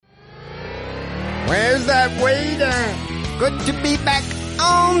Where's that waiter? Good to be back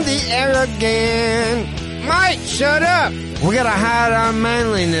on the air again. Mike, shut up. We gotta hide our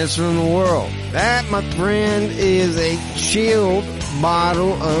manliness from the world. That, my friend, is a chilled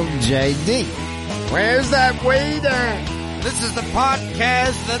bottle of JD. Where's that waiter? This is the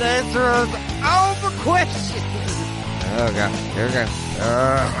podcast that answers all the questions. Oh, God. Here we go.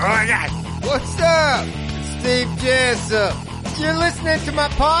 Oh, my God. What's up? Steve Jessup. You're listening to my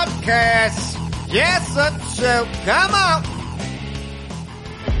podcast, Jessup Show. Come on.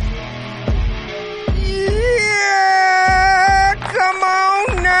 Yeah, come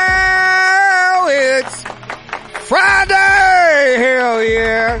on now. It's Friday. Hell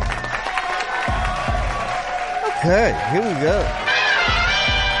yeah. Okay, here we go.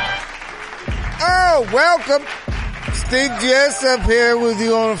 Oh, welcome. Steve Jessup here with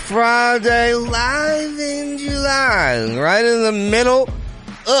you on a Friday, live in July, right in the middle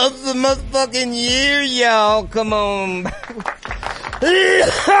of the motherfucking year, y'all. Come on.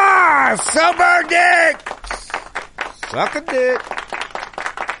 Sober dick. Suck a dick.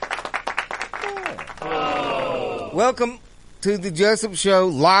 Welcome to the Jessup Show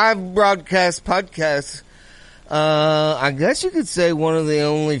live broadcast podcast. I guess you could say one of the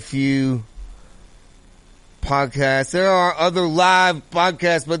only few podcasts. There are other live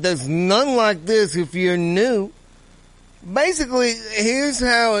podcasts, but there's none like this if you're new. Basically, here's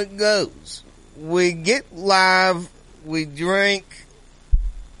how it goes. We get live, we drink,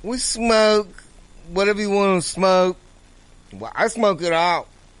 we smoke, whatever you want to smoke. Well, I smoke it all.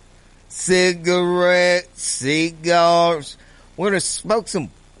 Cigarettes, cigars. We're going to smoke some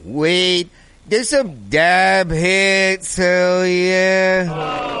weed. There's some dab hits, hell yeah.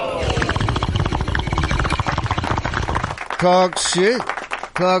 Talk shit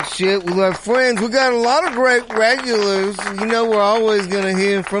with our friends. We got a lot of great regulars. You know, we're always going to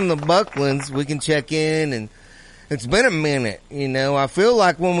hear from the Bucklands. We can check in, and it's been a minute. You know, I feel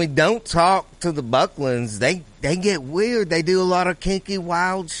like when we don't talk to the Bucklands, they get weird. They do a lot of kinky,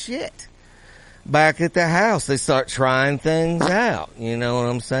 wild shit. Back at the house, they start trying things out. You know what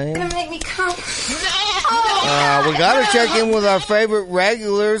I'm saying? Gonna make me come. We got to check in with our favorite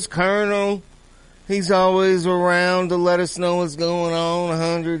regulars, Colonel. He's always around to let us know what's going on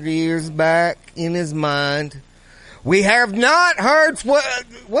 100 years back in his mind. We have not heard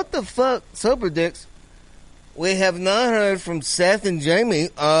what the fuck, Sober Dicks. We have not heard from Seth and Jamie,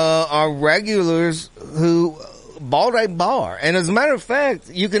 our regulars who bought a bar. And as a matter of fact,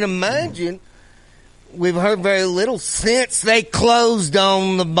 you can imagine we've heard very little since they closed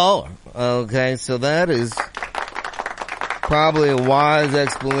on the bar. Okay, so that is probably a wise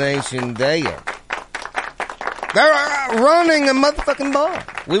explanation there. They're running a motherfucking bar.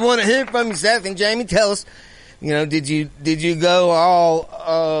 We want to hear from you, Seth and Jamie. Tell us, you know, did you go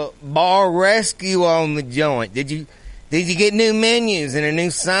all bar rescue on the joint? Did you get new menus and a new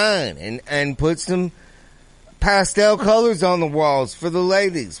sign and put some pastel colors on the walls for the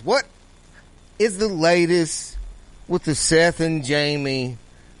ladies? What is the latest with the Seth and Jamie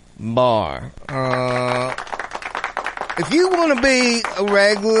bar? If you want to be a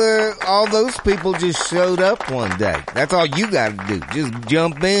regular, all those people just showed up one day. That's all you got to do. Just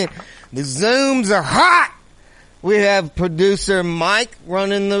jump in. The Zooms are hot. We have producer Mike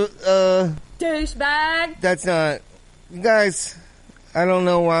running the, douchebag. That's not, you guys, I don't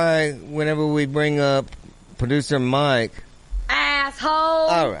know why whenever we bring up producer Mike. Asshole.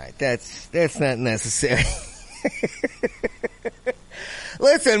 Alright, that's not necessary.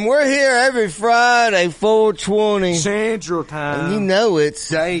 Listen, we're here every Friday, 4:20 Central Time. And you know it's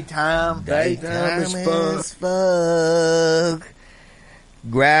daytime. Daytime as fuck.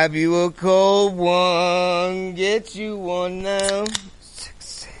 Grab you a cold one, get you one now.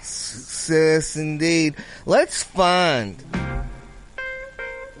 Success indeed. Let's find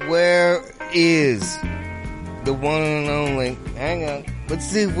where is the one and only. Hang on. Let's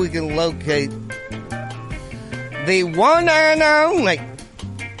see if we can locate the one and only.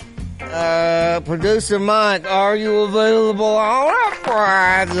 Producer Mike, are you available on a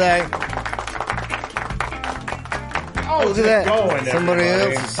Friday? Oh, look at that. Going, somebody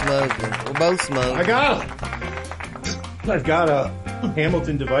everybody. else is smoking. We're both smoking. I got it. I've got a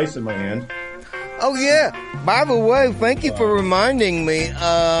Hamilton device in my hand. Oh, yeah. By the way, thank you for reminding me.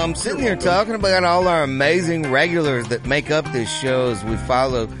 I'm sitting here talking about all our amazing regulars that make up this show as we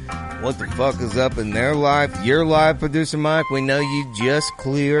follow what the fuck is up in their life. Your life, Producer Mike. We know you just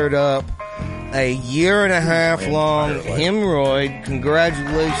cleared up a 1.5 long hemorrhoid.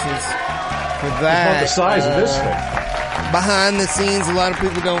 Congratulations for that. About the size of this thing. Behind the scenes, a lot of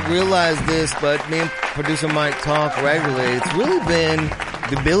people don't realize this, but me and Producer Mike talk regularly. It's really been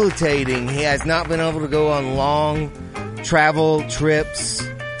debilitating. He has not been able to go on long travel trips.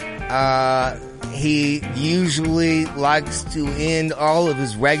 He usually likes to end all of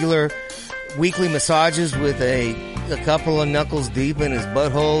his regular weekly massages with a couple of knuckles deep in his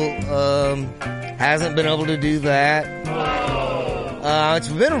butthole. Hasn't been able to do that. It's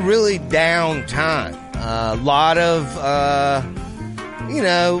been a really down time. A lot of,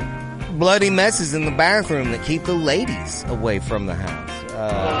 bloody messes in the bathroom that keep the ladies away from the house.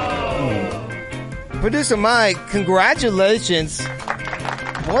 Producer Mike, congratulations.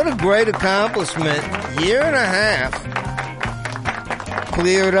 What a great accomplishment. Year and a half.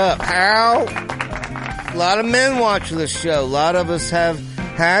 Cleared up. How? A lot of men watch this show. A lot of us have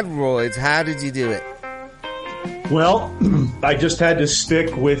had roids. How did you do it? Well, I just had to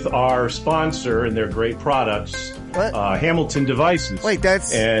stick with our sponsor and their great products. What? Hamilton Devices. Wait,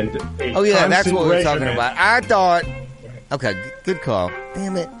 that's... And that's what we're talking about. I thought... Okay, good call.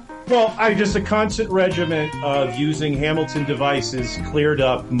 Damn it. Well, just a constant regimen of using Hamilton Devices cleared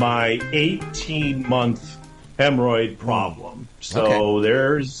up my 18-month hemorrhoid problem. So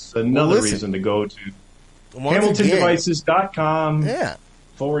there's another reason to go to HamiltonDevices.com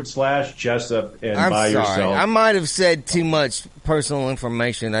 /Jessup and buy yourself. I might have said too much personal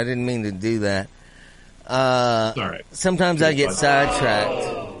information. I didn't mean to do that. Sorry. Sometimes I get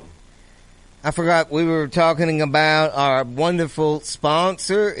sidetracked. I forgot we were talking about our wonderful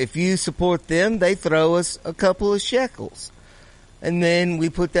sponsor. If you support them, they throw us a couple of shekels. And then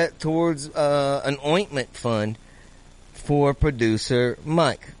we put that towards an ointment fund for producer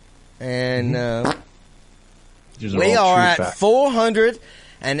Mike. And we are at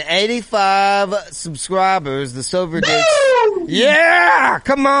 485 subscribers. The Silver Dicks. Yeah!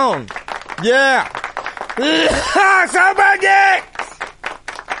 Come on! Yeah! Silver Dicks!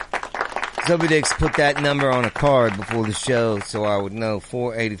 Silver Dicks put that number on a card before the show so I would know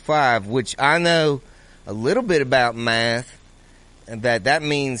 485, which I know a little bit about math, and that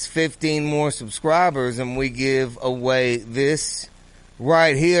means 15 more subscribers, and we give away this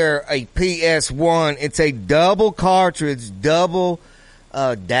right here, a PS1. It's a double cartridge, double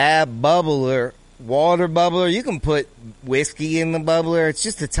dab bubbler, water bubbler. You can put whiskey in the bubbler. It's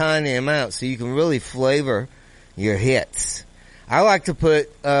just a tiny amount, so you can really flavor your hits. I like to put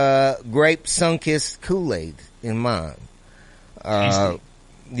grape sun-kissed Kool-Aid in mine.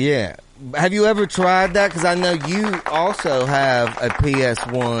 Yeah. Have you ever tried that? Because I know you also have a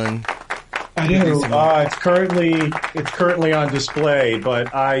PS1. I do. It's currently on display,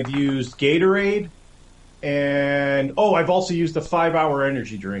 but I've used Gatorade, and I've also used the 5-hour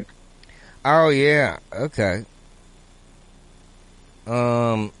energy drink. Oh yeah. Okay.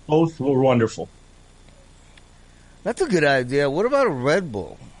 Both were wonderful. That's a good idea. What about a Red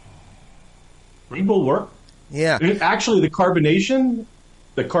Bull? Red Bull work? Yeah. Actually, the carbonation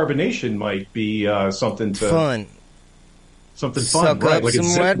might be something to fun. Something fun. Suck right, up like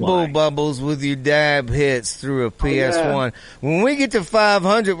some Red Bull bubbles with your dab hits through a PS1. Yeah. When we get to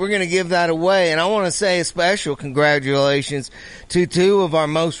 500, we're going to give that away. And I want to say a special congratulations to two of our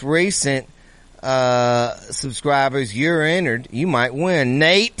most recent subscribers. You're entered. You might win.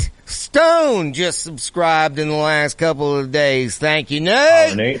 Nate Stone just subscribed in the last couple of days. Thank you,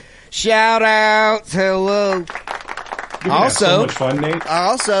 Nate. Nate. Shout out. Hello. So much fun, Nate.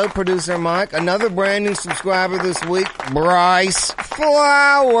 Also, producer Mike, another brand new subscriber this week, Bryce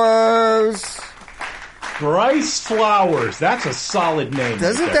Flowers. Bryce Flowers. That's a solid name.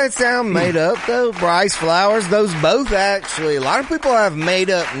 Doesn't that sound made up, though? Bryce Flowers. Those both actually. A lot of people have made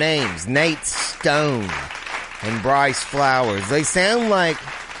up names. Nate Stone and Bryce Flowers. They sound like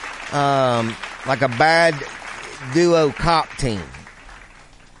a bad duo cop team.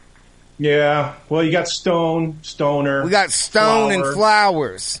 Yeah. Well, you got Stoner. We got Stone and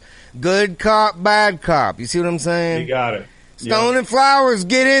Flowers. Good cop, bad cop. You see what I'm saying? You got it. Stone and Flowers,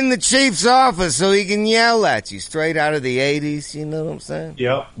 get in the chief's office so he can yell at you. Straight out of the 80s, you know what I'm saying?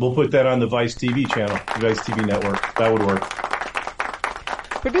 Yep. We'll put that on the Vice TV channel, the Vice TV network. That would work.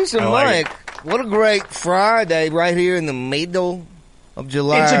 Producer Mike, what a great Friday right here in the middle of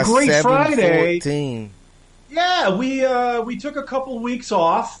July. It's a great Friday. 14. Yeah, we took a couple weeks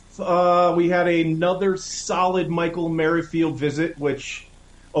off. We had another solid Michael Merrifield visit, which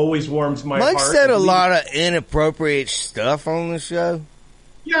always warms my heart. Mike said a lot of inappropriate stuff on the show.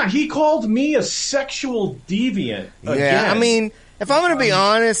 Yeah, he called me a sexual deviant. Yeah, again. I mean, if I'm going to be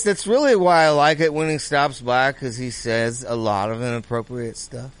honest, that's really why I like it when he stops by, because he says a lot of inappropriate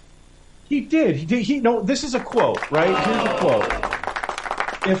stuff. He did. No, this is a quote, right? Here's a quote.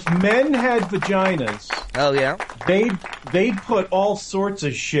 If men had vaginas, oh yeah, they'd put all sorts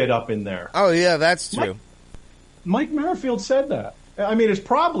of shit up in there. Oh yeah, that's true. Mike Merrifield said that. I mean, it's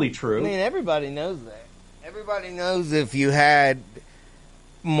probably true. I mean, everybody knows that. Everybody knows if you had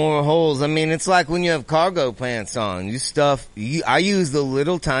more holes. I mean, it's like when you have cargo pants on. I use the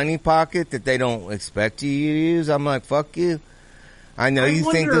little tiny pocket that they don't expect you to use. I'm like, fuck you. I know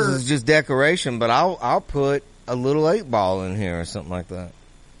you think this is just decoration, but I'll put a little 8-ball in here or something like that.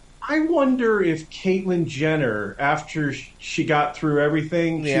 I wonder if Caitlyn Jenner, after she got through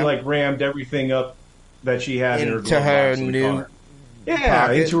everything, she like rammed everything up that she had in her glove box in the car. Yeah,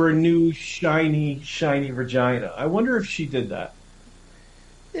 pocket. Into her new shiny vagina. I wonder if she did that.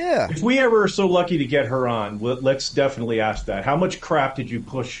 Yeah. If we ever are so lucky to get her on, let's definitely ask that. How much crap did you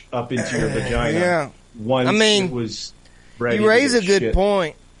push up into your vagina? Yeah. Once it was ready. You raise a good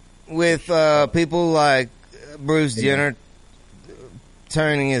point with people like Bruce Jenner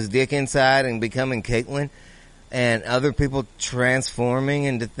turning his dick inside and becoming Caitlyn, and other people transforming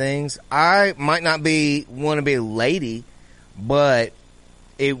into things. I might not want to be a lady, but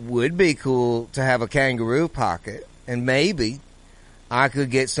it would be cool to have a kangaroo pocket, and maybe I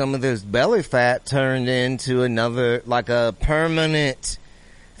could get some of this belly fat turned into another, like a permanent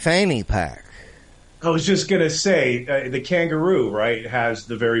fanny pack. I was just going to say, the kangaroo, right, has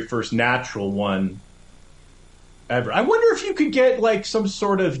the very first natural one ever. I wonder if you could get like some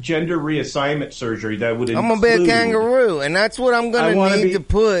sort of gender reassignment surgery that would include... I'm going to be a kangaroo, and that's what I'm going to need to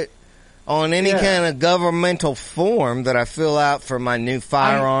put on any kind of governmental form that I fill out for my new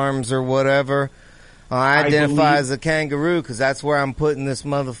firearms or whatever. I identify as a kangaroo because that's where I'm putting this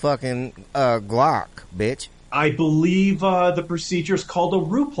motherfucking Glock, bitch. I believe the procedure is called a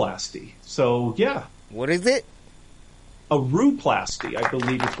ruplasty. So, yeah. What is it? A ruplasty, I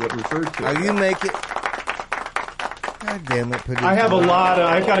believe is what referred to. You make it... God damn it. I have a lot of...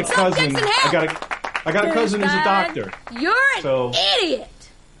 I've got a cousin... I got a cousin who's a doctor. You're an idiot.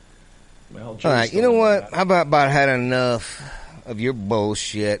 Well, all right, you know what? How about I had enough of your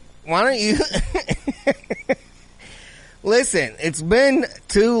bullshit? Why don't you... Listen, it's been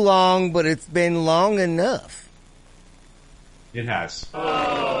too long, but it's been long enough. It has.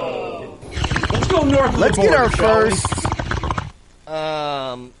 Oh. Let's go north of Let's the border, get our first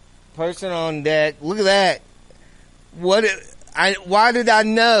person on deck. Look at that. Why did I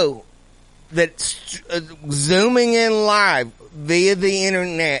know that zooming in live via the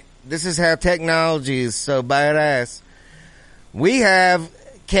internet, this is how technology is so badass. We have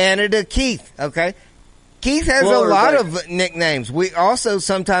Canada Keith, okay? Keith has a lot of nicknames. We also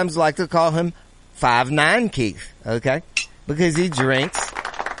sometimes like to call him 5'9" Keith, okay? Because he drinks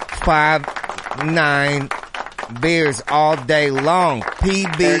 5'9" beers all day long.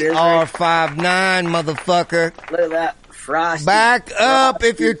 PBR 5'9", motherfucker. Look at that. Frosty. Back up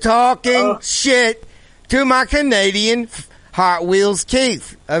if you're talking shit to my Canadian Hot Wheels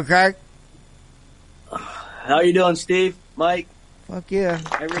Keith, okay? How you doing, Steve? Mike? Fuck yeah.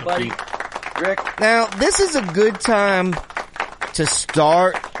 Everybody? Rick? Now, this is a good time to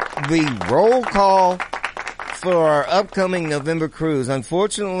start the roll call for our upcoming November cruise.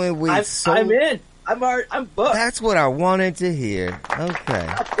 Unfortunately, I'm in. I'm booked. That's what I wanted to hear. Okay.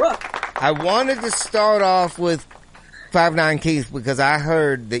 I wanted to start off with 5'9" Keith because I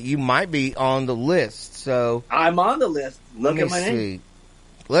heard that you might be on the list. So I'm on the list. Look at my name.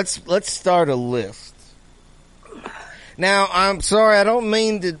 Let's start a list. Now, I'm sorry, I don't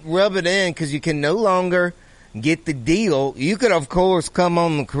mean to rub it in because you can no longer get the deal. You could, of course, come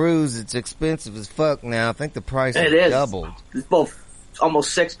on the cruise. It's expensive as fuck now. I think the price is doubled. It's both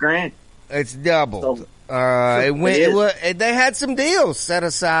almost $6,000. It's doubled. They had some deals set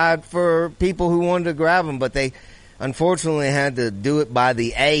aside for people who wanted to grab them, but they unfortunately had to do it by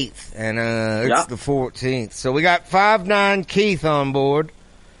the 8th, and it's the 14th. So we got 5'9" Keith on board.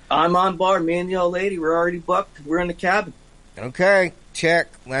 I'm on board. Me and the old lady, we're already booked. We're in the cabin. Okay, check.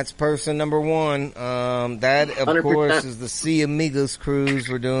 That's person number one. That, of 100%. Course, is the Sea Amigos cruise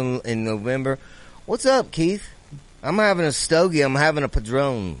we're doing in November. What's up, Keith? I'm having a stogie. I'm having a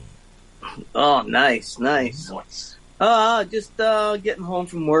Padron. Oh, nice. Just getting home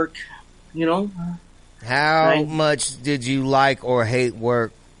from work, you know. How much did you like or hate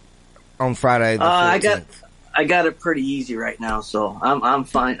work on Friday the 14th? I got it pretty easy right now, so I'm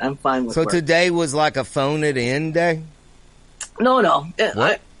fine. I'm fine with. So work. Today was like a phone it in day? No.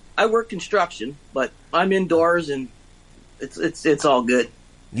 What? I work construction, but I'm indoors and it's all good.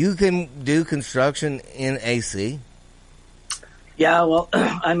 You can do construction in AC? Yeah, well,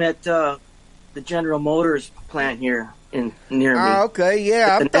 I'm at the General Motors plant here near me. Oh, okay,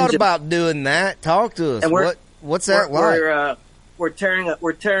 yeah, I've thought about doing that. Talk to us. And what's that like? We're tearing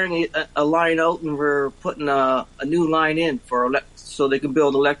a line out, and we're putting a new line in so they can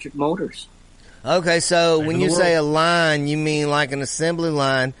build electric motors. Okay, so when you say a line, you mean like an assembly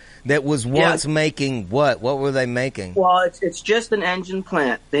line that was once making what? What were they making? Well, it's just an engine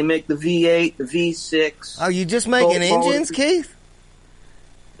plant. They make the V8, the V6. Oh, you just making engines, Keith?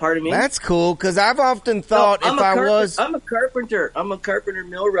 Pardon me? That's cool, because I've often thought I'm a carpenter. I'm a carpenter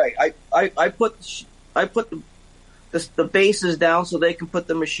millwright. I put the bases down so they can put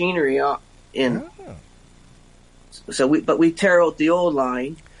the machinery in. Oh. So we tear out the old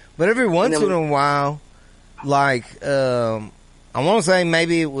line. But every once in a while, like, I want to say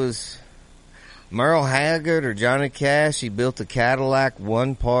maybe it was Merle Haggard or Johnny Cash, he built a Cadillac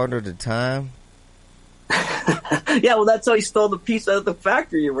one part at a time. Yeah, well, that's how he stole the piece out of the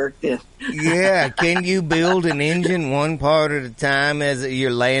factory you worked in. Yeah, can you build an engine one part at a time as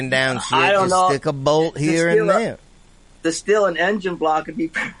you're laying down shit? I don't know. Stick a bolt here and there. To steal an engine block would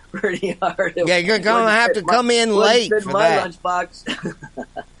be pretty hard. Yeah, you're going to have to come in late for that. Lunchbox.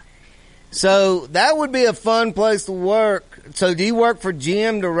 So that would be a fun place to work. So do you work for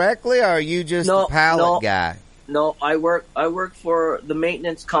GM directly, or are you just a pallet guy? No, I work for the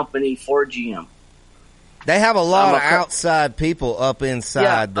maintenance company for GM. They have a lot of outside people up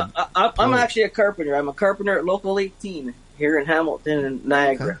inside. Yeah, I'm actually a carpenter. I'm a carpenter at Local 18 here in Hamilton and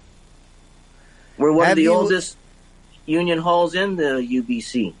Niagara. Okay. We're one of the oldest union halls in the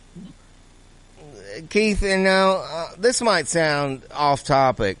UBC. Keith, and now this might sound off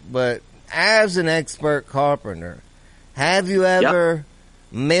topic, but as an expert carpenter, have you ever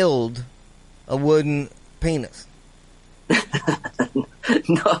milled a wooden penis?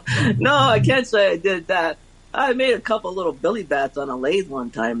 No, I can't say I did that. I made a couple little billy bats on a lathe one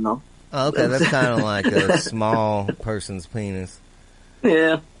time, though. Oh, okay, that's kind of like a small person's penis.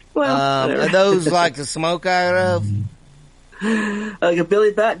 Yeah. Well, are those like to smoke out of? Like a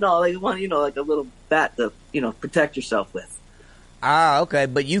billy bat? No, like one, like a little bat to, protect yourself with. Ah, okay,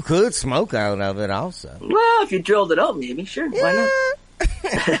 but you could smoke out of it also. Well, if you drilled it out, maybe, sure, why not?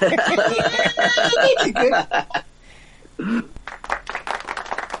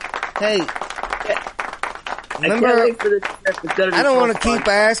 Hey, remember, I don't want to keep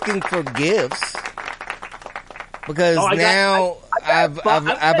asking for gifts because now I've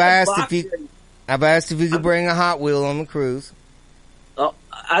asked if you could bring a Hot Wheel on the cruise. Oh,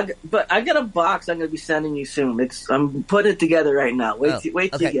 but I got a box I'm going to be sending you soon. I'm putting it together right now. Wait till you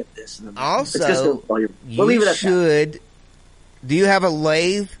get this. Also, we'll leave it at that. Do you have a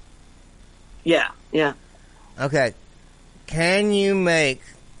lathe? Yeah. Okay. Can you make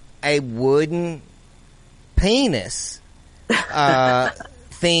a wooden penis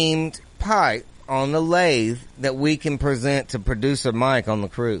themed pipe on the lathe that we can present to producer Mike on the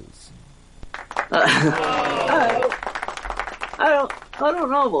cruise? I don't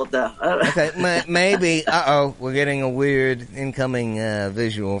know about that. Okay, maybe. We're getting a weird incoming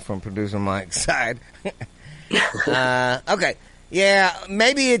visual from producer Mike's side. Okay. Yeah,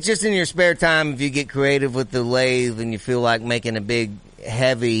 maybe it's just in your spare time if you get creative with the lathe and you feel like making a big,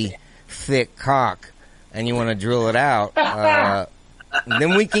 heavy, thick cock and you want to drill it out.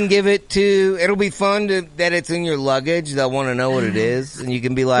 Then we can give it to. It'll be fun that it's in your luggage. They'll want to know what it is, and you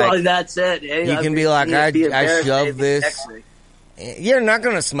can be like, "Well, that's it." You can be like, "I shoved this." You're not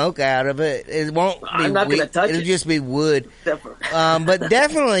going to smoke out of it. It won't be. I'm not going to touch it. It'll just be wood. But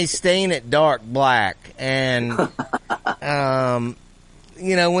definitely stain it dark black. And, when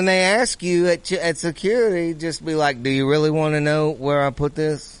they ask you at security, just be like, do you really want to know where I put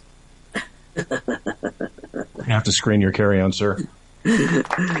this? You have to screen your carry-on, sir.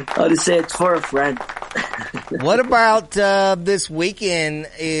 I'll just say it's for a friend. What about this weekend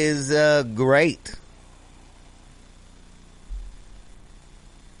is great?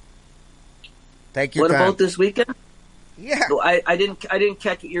 Take your time. What about this weekend? Yeah, so I didn't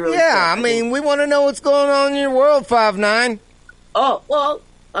catch what you were. Yeah, I mean, we want to know what's going on in your world, 5'9". Oh well,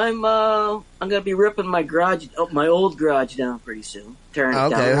 I'm gonna be ripping my old garage down pretty soon. Tearing it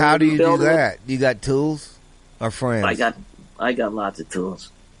down. Okay, how do you do that? You got tools or friends? I got lots of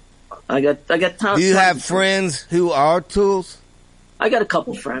tools. I got tons. Do you have friends who are tools? I got a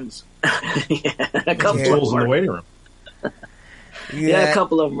couple friends. A couple tools in the waiting room. Yeah, a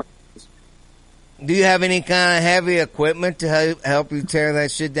couple of them. Do you have any kind of heavy equipment to help you tear that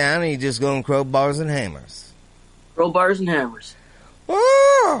shit down, or you just going crowbars and hammers? Crowbars and hammers.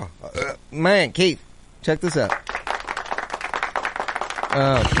 Oh! Man, Keith, check this out.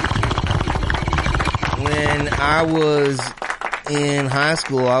 When I was in high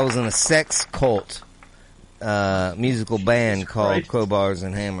school, I was in a sex cult musical band called Crowbars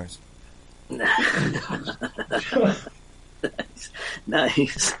and Hammers.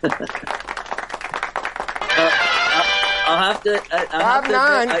 Nice. I'll have to.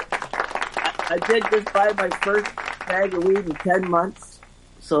 I did just buy my first bag of weed in 10 months.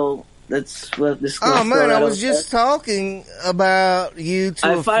 So that's what this. Oh man, I was just talking about you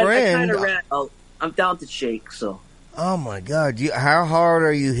to a friend. I kind of ran out. I'm down to shake. So. Oh my God! How hard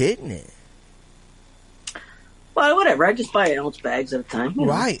are you hitting it? Well, whatever. I just buy ounce bags at a time.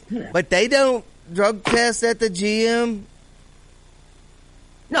 Right, but they don't drug test at the GM.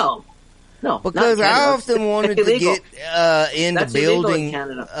 No. Because I often wanted to get into building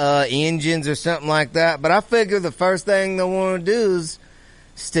engines or something like that, but I figure the first thing they want to do is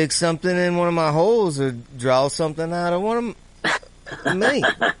stick something in one of my holes or draw something out of one of me.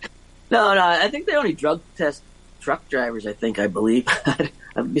 No, I think they only drug test truck drivers, I believe.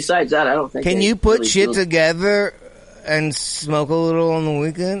 Besides that, I don't think. Can you put shit together and smoke a little on the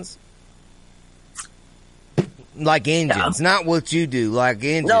weekends? Like engines, not what you do. Like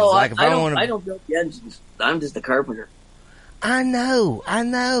engines. No, like I don't build the engines. I'm just a carpenter. I know.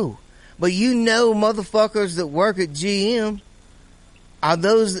 But you know, motherfuckers that work at GM, are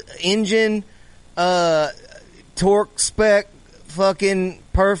those engine, torque spec, fucking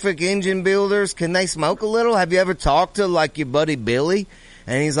perfect engine builders? Can they smoke a little? Have you ever talked to like your buddy Billy?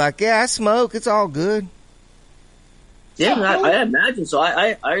 And he's like, yeah, I smoke. It's all good. Yeah, I imagine so.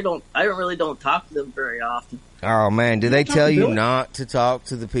 I really don't talk to them very often. Oh man, do they tell you not to talk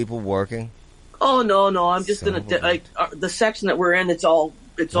to the people working? Oh no, I'm just in the section that we're in. It's all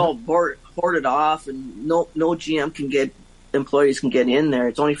boarded off, and no GM employees can get in there.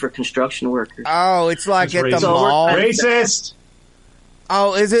 It's only for construction workers. Oh, it's like at the mall. Racist.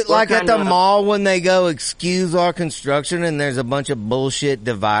 Oh, is it like at the mall when they go, excuse our construction, and there's a bunch of bullshit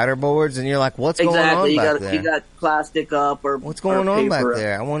divider boards, and you're like, what's going on back there? You got plastic up or what's going on back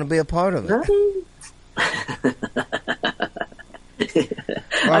there? I want to be a part of it.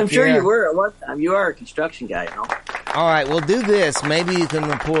 I'm sure you were at one time. You are a construction guy, you know. All right, we'll do this. Maybe you can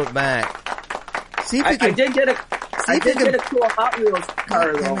report back. See if you can. I did get a cool Hot Wheels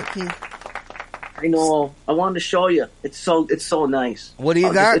car though. I know. I wanted to show you. It's so nice. What do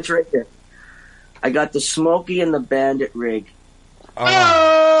you got? It's right there. I got the Smokey and the Bandit rig.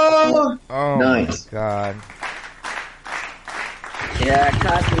 Oh nice. My God. Yeah, it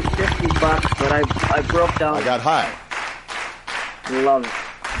cost me $50, but I broke down. I got high. Love it.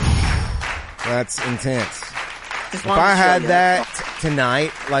 That's intense. If I had that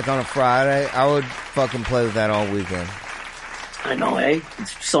tonight, like on a Friday, I would fucking play with that all weekend. I know, eh?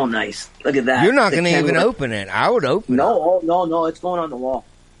 It's so nice. Look at that. You're not going to even open it. I would open it. No, it's going on the wall.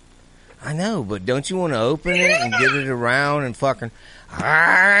 I know, but don't you want to open it and get it around and fucking... No,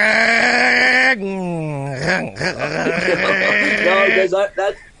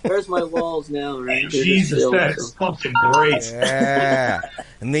 because there's my walls now, right? Jesus, that's fucking great. Yeah.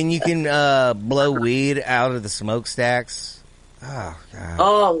 And then you can blow weed out of the smokestacks. Oh, God.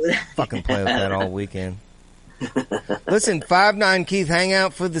 Oh. Fucking play with that all weekend. Listen, 5'9" Keith, hang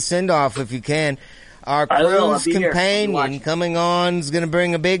out for the send-off if you can. Our cruise companion coming on is going to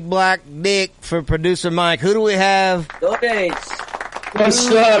bring a big black dick for producer Mike. Who do we have? Okay. What's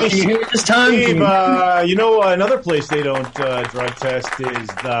up? Can you hear this time? Dave, another place they don't drug test is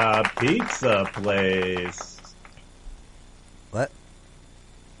the pizza place. What?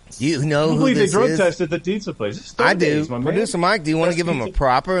 You know I who believe this they drug is? tested the pizza place. I do. Days, Producer Mike, do you want to give him a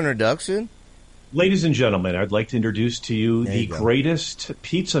proper introduction? Ladies and gentlemen, I'd like to introduce to you the greatest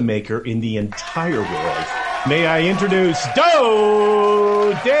pizza maker in the entire world. May I introduce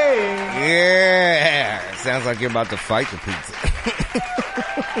Doe Day? Yeah. Sounds like you're about to fight the pizza.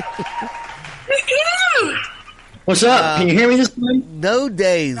 What's up? Can you hear me this time? No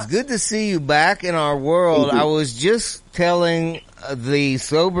days. Good to see you back in our world. I was just telling the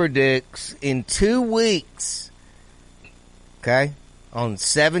sober dicks in 2 weeks. Okay? On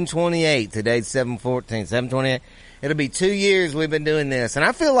 7/28. Today's 7/14. 7/28. It'll be 2 years we've been doing this. And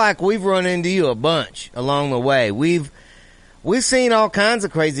I feel like we've run into you a bunch along the way. We've seen all kinds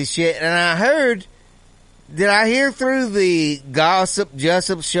of crazy shit. And I heard, did I hear through the Gossip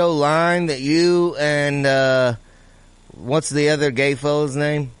Jessup show line that you and, what's the other gay fellow's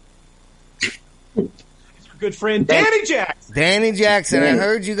name? Good friend Danny Jackson. Danny Jackson. I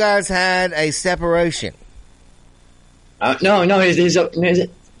heard you guys had a separation. No, his old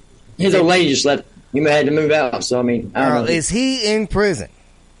lady just left. He had to move out, so I mean, I don't know. Is he in prison?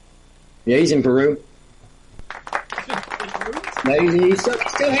 Yeah, he's in Peru. No, he's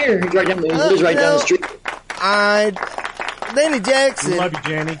still here. He's right down the street. Danny Jackson Love you,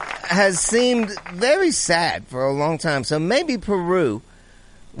 Danny. has seemed very sad for a long time, so maybe Peru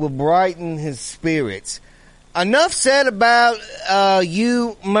will brighten his spirits. Enough said about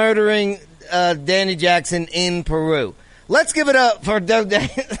you murdering Danny Jackson in Peru. Let's give it up for Doe Day.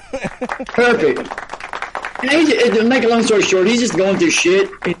 Perfect. To make a long story short, he's just going through shit.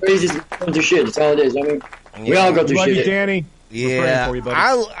 He's just going through shit. That's all it is. I mean, we all go through Love shit. you, Danny. Yeah, for you,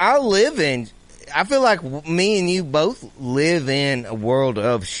 buddy. I feel like me and you both live in a world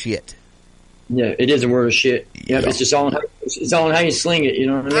of shit. Yeah, it is a world of shit. Yep, it's just all on how you sling it. You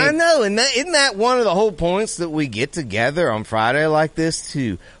know what I mean? I know, and isn't that one of the whole points that we get together on Friday like this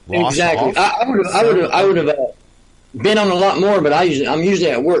to wash exactly. off? I would have been on a lot more, but I'm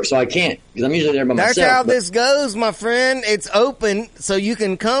usually at work, so I can't because I'm usually there by myself. That's how this goes, my friend. It's open, so you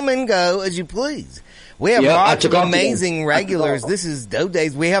can come and go as you please. We have lots of amazing regulars. This is Doe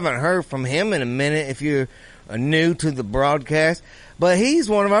Days. We haven't heard from him in a minute if you're new to the broadcast, but he's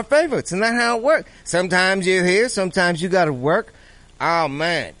one of our favorites, and that's how it works. Sometimes you're here, sometimes you got to work. Oh,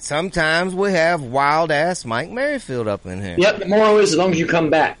 man. Sometimes we have wild-ass Mike Merrifield up in here. Yep, the moral is as long as you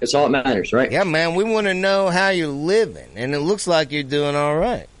come back, that's all that matters, right? Yeah, man, we want to know how you're living, and it looks like you're doing all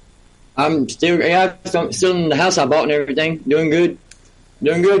right. I'm still in the house I bought and everything. Doing good.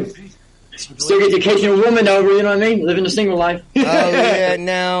 Still get the occasional woman over, you know what I mean? Living the single life. Oh, yeah.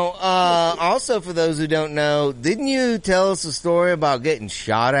 Now, also for those who don't know, didn't you tell us a story about getting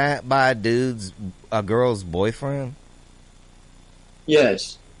shot at by a girl's boyfriend?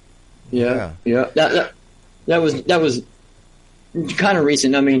 Yes. Yeah. That was kind of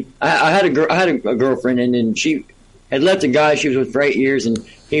recent. I mean, I had a girlfriend, and then she had left a guy she was with for 8 years, and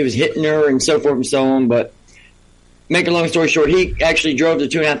he was hitting her and so forth and so on. But make a long story short, he actually drove the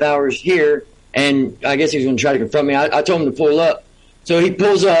 2.5 hours here, and I guess he was going to try to confront me. I told him to pull up, so he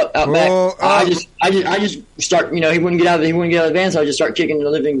pulls up out back. I just start, he wouldn't get out of the van, so I just start kicking the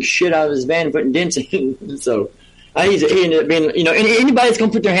living shit out of his van and putting dents in. So he ended up being, anybody that's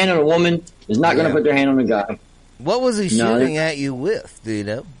going to put their hand on a woman is not going to put their hand on a guy. What was he shooting at you with? Do you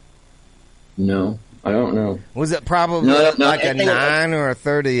know? No, I don't know. Was it probably like a 9 or a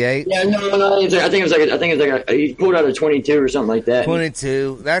 38? Yeah, no. I think it was like he pulled out a 22 or something like that.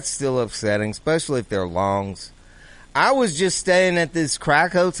 22. That's still upsetting, especially if they're longs. I was just staying at this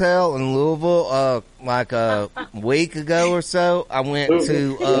crack hotel in Louisville, like a week ago or so. I went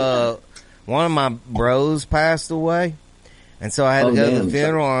to one of my bros passed away, and so I had to go to the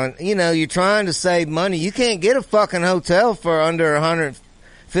funeral. And you're trying to save money. You can't get a fucking hotel for under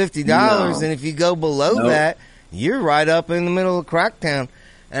 $150, and if you go below that, you're right up in the middle of Cracktown.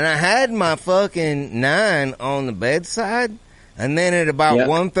 And I had my fucking 9 on the bedside, and then at about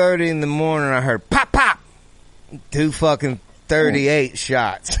 1:30 in the morning, I heard pop, pop, 2 fucking 38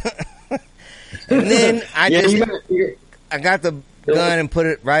 shots. And then I got the gun and put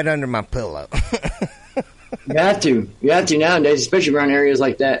it right under my pillow. You have to nowadays, especially around areas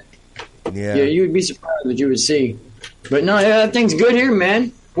like that. Yeah, you would be surprised what you would see. But no, everything's good here,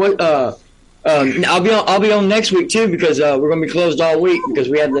 man. What? I'll be on next week too because we're gonna be closed all week because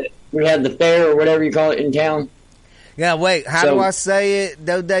we had the fair or whatever you call it in town. Yeah, wait. How do I say it?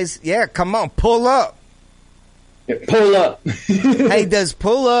 Those days. Yeah, come on, pull up. Yeah, pull up. Hey, does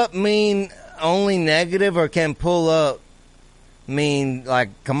pull up mean only negative, or can pull up mean like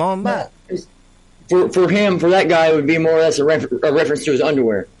come on back? For him, for that guy, it would be more or less a reference to his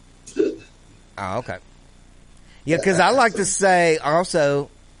underwear. Oh, okay. Yeah, because I like to say also,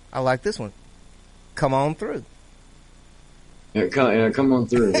 I like this one. Come on through. Yeah, come on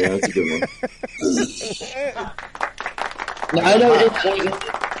through. Yeah, that's a good one. No, I don't.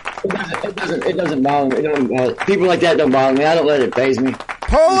 It doesn't bother me. People like that don't bother me. I don't let it faze me.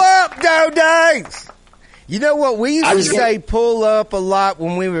 Pull up, Doe Days! You know what? We used to say pull up a lot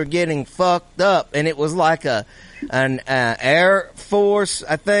when we were getting fucked up, and it was like an Air Force,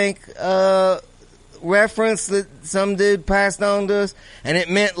 I think, reference that some dude passed on to us, and it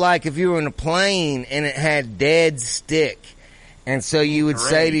meant like if you were in a plane and it had dead stick, and so you would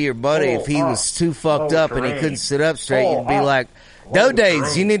say to your buddy if he was too fucked up and he couldn't sit up straight, you'd be like, Doe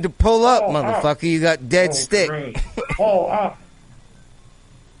Days, you need to pull up, motherfucker, you got dead stick. Pull up.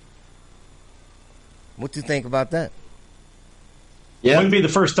 What do you think about that? Yeah. Wouldn't be the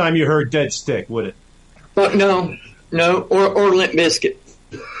first time you heard Dead Stick, would it? No, or Limp Bizkit.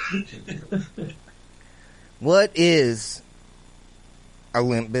 What is a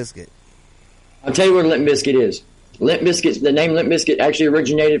Limp Bizkit? I'll tell you what a Limp Bizkit is. The name Limp Bizkit actually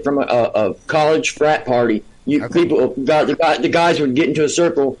originated from a college frat party. The guys would get into a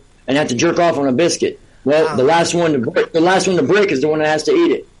circle and have to jerk off on a biscuit. Well, the last one to break is the one that has to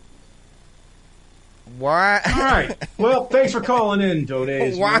eat it. Why? All right. Well, thanks for calling in, Doe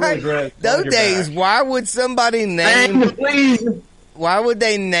Days. Why? Doe Days, why would somebody why would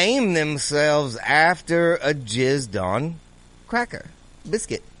they name themselves after a jizzed on cracker?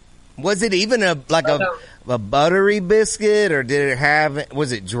 Biscuit. Was it even a buttery biscuit, or did it have?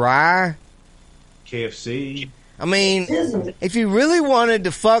 Was it dry? KFC. I mean, if you really wanted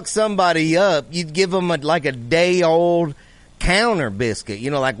to fuck somebody up, you'd give them a day old counter biscuit,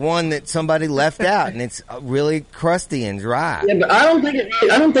 like one that somebody left out, and it's really crusty and dry. Yeah, but I don't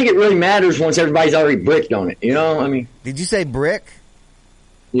think it really matters once everybody's already bricked on it. I mean, did you say brick?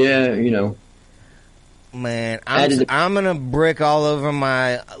 Yeah, Man, I'm gonna brick all over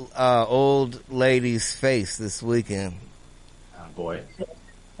my old lady's face this weekend. Oh boy.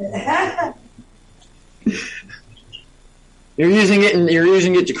 You're using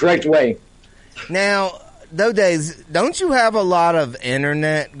it the correct way. Now, those days, don't you have a lot of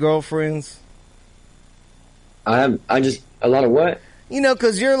internet girlfriends? I just a lot of what?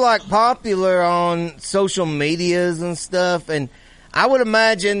 Because you're popular on social medias and stuff, and I would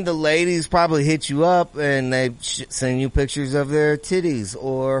imagine the ladies probably hit you up and they send you pictures of their titties,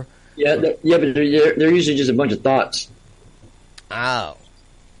 or but they're usually just a bunch of thoughts. Oh,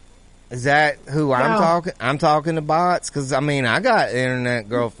 is that who I'm talking? I'm talking to bots, because I got internet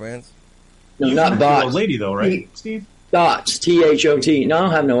girlfriends. No, not bots. Old lady though, right, Steve? Thoughts, THOT. No, I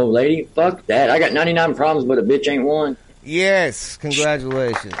don't have no old lady. Fuck that. I got 99 problems, but a bitch ain't one. Yes,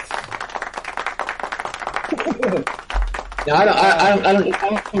 congratulations. No, I don't do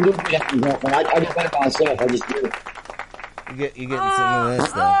that. I just got it by myself. I just do it. You getting some of this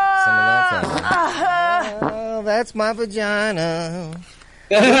stuff. Some of that stuff. Oh, that's my vagina.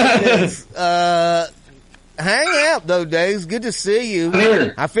 Hang out though, Days. Good to see you.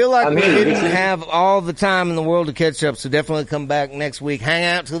 I feel like we didn't have all the time in the world to catch up, so definitely come back next week. Hang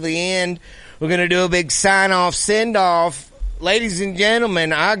out till the end. We're gonna do a big sign-off, send-off. Ladies and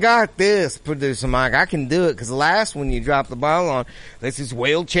gentlemen, I got this, Producer Mike. I can do it, because the last one you dropped the ball on. This is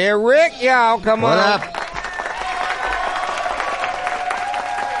Wheelchair Rick, y'all. Come on up.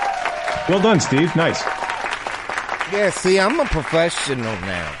 Well done, Steve. Nice. Yeah, see, I'm a professional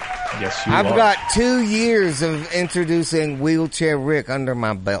now. Yes, you I've are. got 2 years of introducing Wheelchair Rick under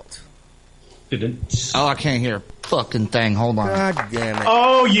my belt. Oh, I can't hear a fucking thing. Hold on. God damn it.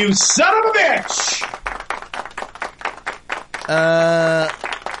 Oh, you son of a bitch!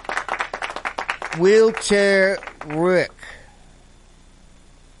 Wheelchair Rick.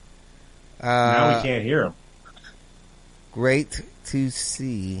 Now we can't hear him. Great to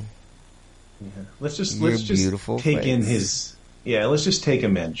see. Yeah. Let's just beautiful take face. in his. Yeah, let's just take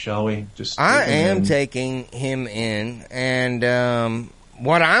him in, shall we? I am taking him in, and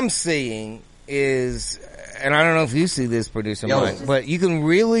what I'm seeing is, and I don't know if you see this, Producer Mike, but you can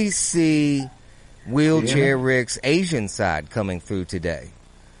really see Wheelchair Rick's Asian side coming through today.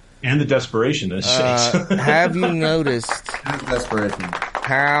 And the desperation in his face. Have you noticed desperation?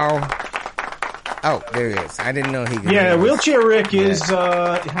 How? Oh, there he is. I didn't know he could. Yeah, Wheelchair Rick has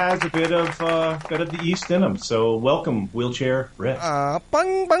a bit of the East in him. So welcome, Wheelchair Rick.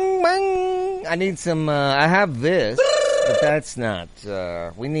 Bang, bang, bang. I need some. I have this, but that's not.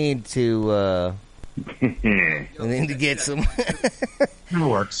 We need to. We need to get some. It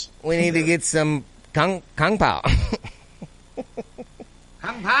works. We need to get some kung pao.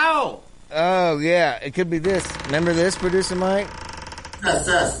 Kung Pao! Oh yeah, it could be this. Remember this, Producer Mike?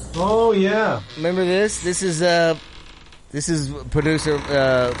 Yes. Oh yeah. Remember this? This is producer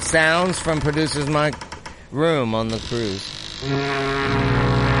sounds from Producer's Mike room on the cruise.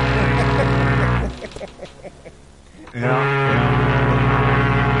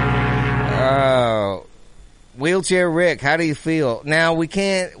 Oh, Wheelchair Rick, how do you feel? Now we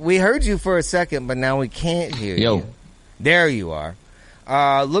heard you for a second, but now we can't hear you. There you are.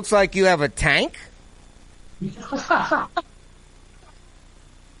 Looks like you have a tank.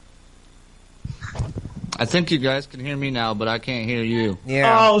 I think you guys can hear me now, but I can't hear you.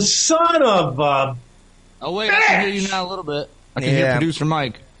 Yeah. Oh, son of a... Oh, wait, I can hear you now a little bit. I can hear Producer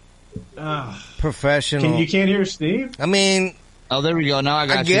Mike. Professional. You can't hear Steve? I mean... Oh, there we go. Now I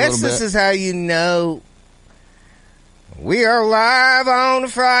got you a little bit. I guess this is how you know... We are live on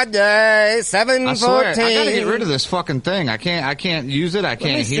Friday, 7:14. I swear, I gotta get rid of this fucking thing. I can't use it. I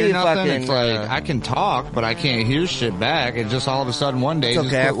can't hear nothing. It's like, I can talk, but I can't hear shit back. It just all of a sudden one day it's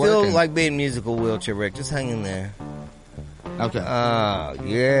just okay. quit I feel working. like being musical, Wheelchair Rick. Just hang in there. Okay.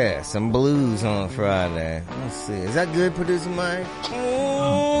 Yeah, some blues on Friday. Let's see. Is that good, Producer Mike?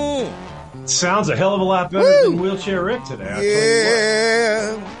 Sounds a hell of a lot better than Wheelchair Rick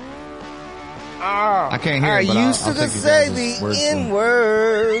today. Yeah. I can't hear it, but I used to say the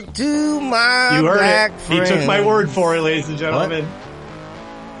N-word to my you heard black it. friends. He took my word for it, ladies and gentlemen.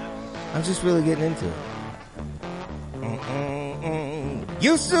 What? I'm just really getting into it.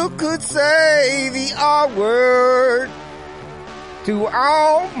 You still could say the R-word To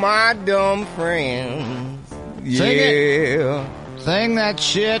all my dumb friends. Sing Yeah. Sing that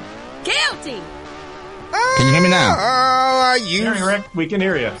shit. Guilty. Can you hear me now? Oh, Rick, we can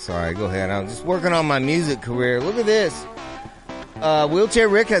hear you. Sorry, go ahead. I'm just working on my music career. Look at this. Wheelchair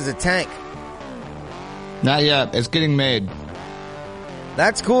Rick has a tank. Not yet. It's getting made.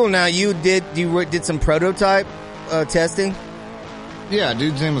 That's cool. Now you did some prototype testing? Yeah,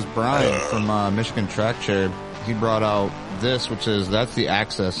 dude's name was Brian from Michigan Track Chair. He brought out this, that's the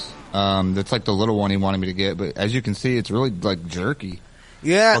Access. That's like the little one he wanted me to get, but as you can see, it's really like jerky.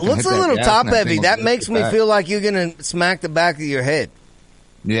 Yeah, it looks a little top heavy. That will makes me feel like you're gonna smack the back of your head.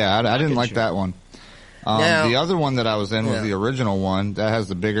 Yeah, I didn't like that one. Now, the other one that I was in was the original one that has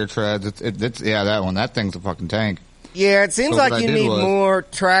the bigger treads. It's that one. That thing's a fucking tank. Yeah, it seems like you need more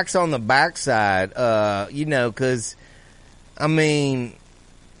tracks on the backside. Because I mean,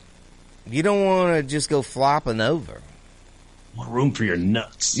 you don't want to just go flopping over. More room for your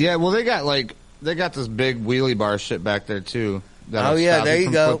nuts. Yeah, well, they got this big wheelie bar shit back there too. Oh yeah, there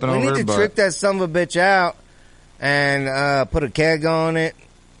you go. We need to trick that son of a bitch out and put a keg on it.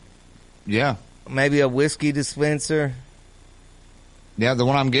 Yeah. Maybe a whiskey dispenser. Yeah, the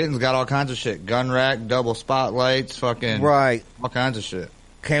one I'm getting's got all kinds of shit. Gun rack, double spotlights, fucking... Right. All kinds of shit.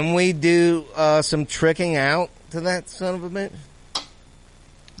 Can we do some tricking out to that son of a bitch?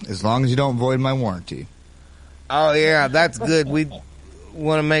 As long as you don't void my warranty. Oh, yeah, that's good. We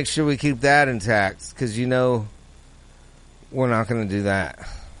want to make sure we keep that intact because, we're not going to do that.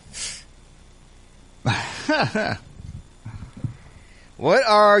 What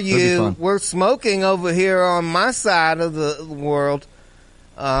are you? We're smoking over here on my side of the world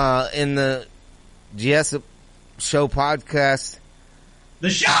in the Jessup Show podcast. The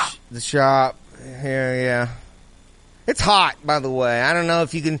shop. The shop. Here, yeah. It's hot, by the way. I don't know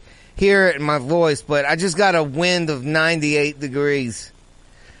if you can hear it in my voice, but I just got a wind of 98 degrees.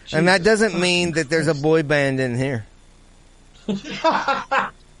 Jesus, and that doesn't mean that there's a boy band in here.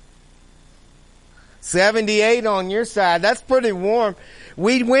 78 on your side. That's pretty warm.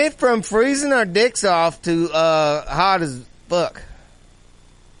 We went from freezing our dicks off to hot as fuck.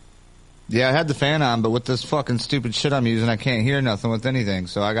 Yeah, I had the fan on, but with this fucking stupid shit I'm using, I can't hear nothing with anything.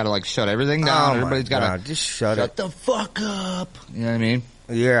 So I gotta shut everything down. Everybody's gotta just shut the fuck up. You know what I mean?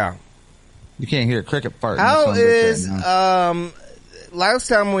 Yeah. You can't hear a cricket fart. How is last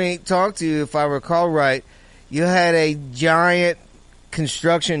time we talked to you, if I recall right, you had a giant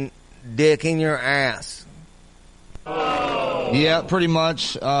construction dick in your ass. Yeah, pretty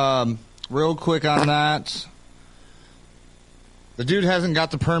much. Real quick on that. The dude hasn't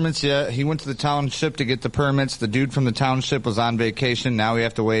got the permits yet. He went to the township to get the permits. The dude from the township was on vacation. Now we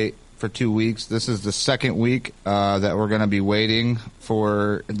have to wait for 2 weeks. This is the second week that we're going to be waiting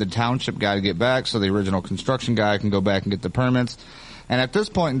for the township guy to get back so the original construction guy can go back and get the permits. And at this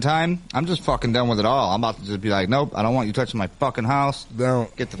point in time, I'm just fucking done with it all. I'm about to just be like, nope, I don't want you touching my fucking house.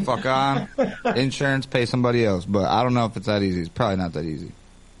 Don't. Get the fuck on. Insurance, pay somebody else. But I don't know if it's that easy. It's probably not that easy.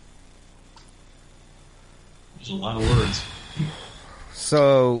 There's a lot of words.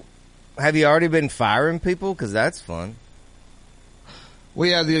 So, have you already been firing people? Because that's fun. Well,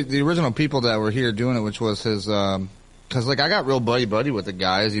 yeah, the original people that were here doing it, which was his, cause I got real buddy with the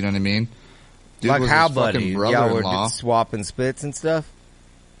guys, you know what I mean? Dude, like how buddy? Y'all were brother-in-law. Swapping spits and stuff?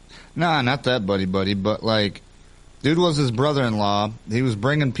 Nah, not that buddy, but dude was his brother-in-law. He was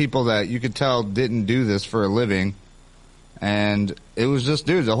bringing people that you could tell didn't do this for a living. And it was just,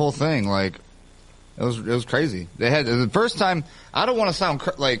 dude, the whole thing, it was crazy. They had, the first time, I don't want to sound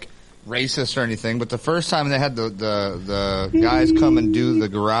racist or anything, but the first time they had the guys come and do the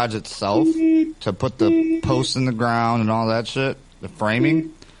garage itself to put the posts in the ground and all that shit, the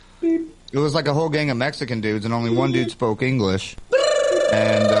framing, it was like a whole gang of Mexican dudes and only one dude spoke English.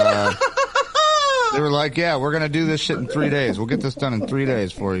 And they were like, yeah, we're going to do this shit in 3 days. We'll get this done in 3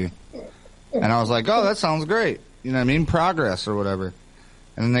 days for you. And I was like, oh, that sounds great. You know what I mean? Progress or whatever.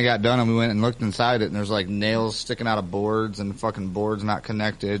 And then they got done and we went and looked inside it and there's nails sticking out of boards and fucking boards not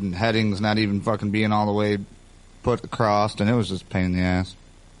connected and headings not even fucking being all the way put across, and it was just a pain in the ass.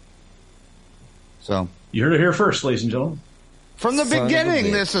 So. You heard it here first, ladies and gentlemen. From the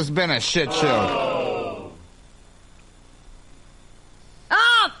beginning, this has been a shit show.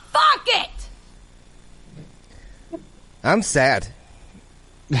 Ah, fuck it! I'm sad.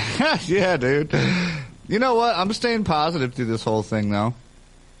 Yeah, dude. You know what? I'm staying positive through this whole thing, though.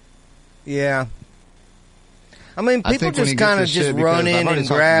 Yeah. I mean, people just kind of just run in and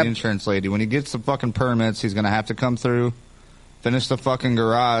grab the insurance lady. When he gets the fucking permits, he's going to have to come through, finish the fucking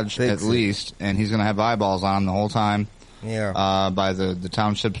garage at least, and he's going to have eyeballs on him the whole time. by the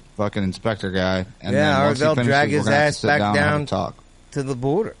township fucking inspector guy. And yeah, then or once he they'll finishes, drag we're his gonna have to ass sit back down and have down a talk. to the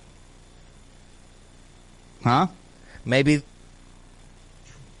border. Huh? Maybe.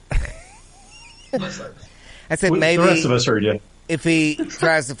 I said maybe. The rest of us heard you. If he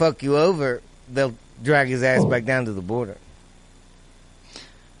tries to fuck you over, they'll drag his ass back down to the border.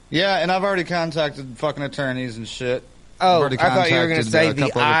 Yeah, and I've already contacted fucking attorneys and shit. Oh, I thought you were going to say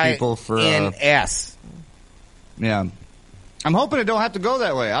the INS. Yeah. I'm hoping it don't have to go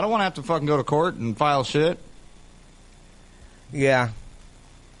that way. I don't want to have to fucking go to court and file shit. Yeah.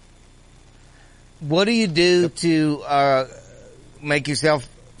 What do you do to make yourself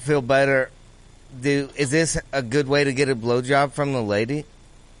feel better? Is this a good way to get a blowjob from the lady?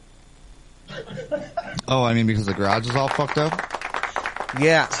 Oh, I mean because the garage is all fucked up?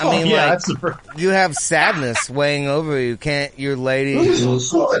 Yeah, I mean, you have sadness weighing over you. Can't your lady?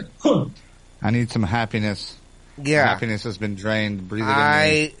 I need some happiness. Yeah, happiness has been drained. Breathe it in.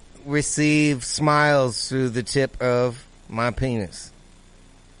 I receive smiles through the tip of my penis.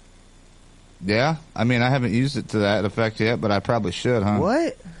 Yeah, I mean, I haven't used it to that effect yet, but I probably should, huh?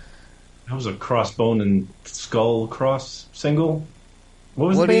 What? That was a crossbone and skull cross single. What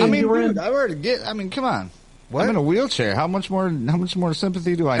was the I band mean, you were in? dude, I already get. I mean, come on. What? I'm in a wheelchair. How much more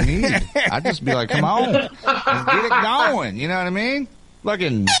sympathy do I need? I'd just be like, come on, let's get it going. You know what I mean?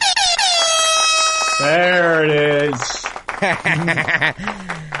 Fucking. There it is.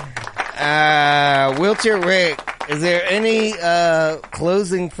 Wheelchair Rick, is there any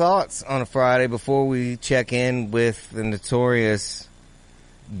closing thoughts on a Friday before we check in with the notorious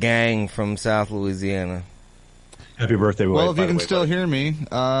gang from South Louisiana? Happy birthday, boy. Well, if you can still hear me,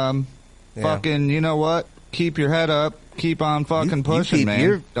 fucking, you know what? Keep your head up. Keep on fucking pushing, keep man.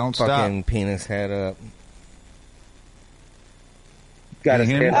 Your Don't fucking stop. Penis head up. Gotta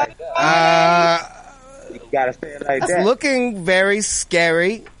hear stay me? like that. You gotta stay like It's that. looking very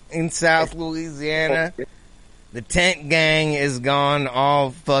scary in South Louisiana. The tent gang is gone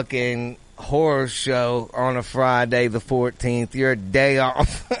all fucking horror show on a Friday the 14th. You're a day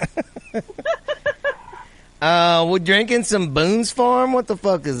off. We're drinking some Boone's Farm? What the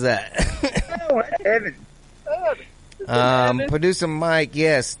fuck is that? Producer Mike,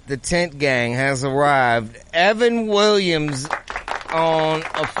 yes, the tent gang has arrived. Evan Williams on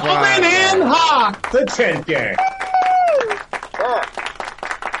a Friday. The tent gang.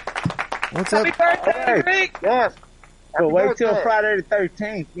 What's up? Happy birthday, Rick! Yes. But wait till Friday the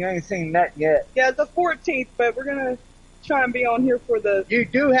 13th. You ain't seen that yet. Yeah, the 14th, but we're gonna try and be on here for the... You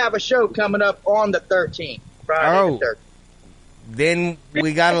do have a show coming up on the 13th. Friday the 13th. Then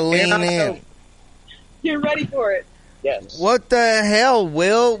we gotta lean in. Get ready for it. Yes. What the hell,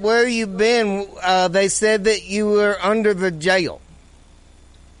 Will? Where you been? They said that you were under the jail.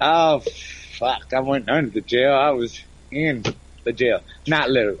 Oh, fuck. I wasn't under the jail. I was in the jail. Not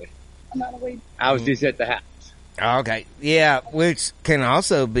literally. I was just at the house. Okay. Yeah, which can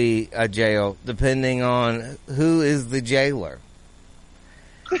also be a jail, depending on who is the jailer.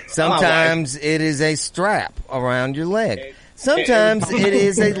 Sometimes it is a strap around your leg. Sometimes it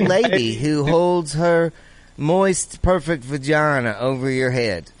is a lady who holds her moist, perfect vagina over your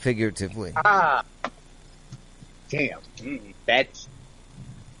head, figuratively. Ah. Damn. That's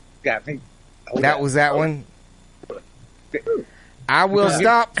got me. That was that one? I will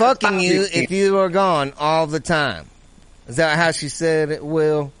stop fucking you if you are gone all the time. Is that how she said it,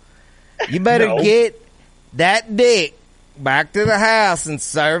 Will? You better get that dick back to the house and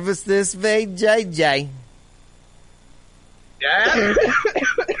service this VJJ. Yeah.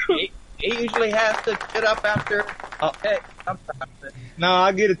 he usually has to get up after sometimes. No,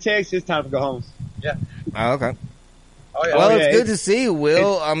 I get a text. It's time to go home. Yeah. Oh, okay. Oh, yeah. Well, it's good to see you,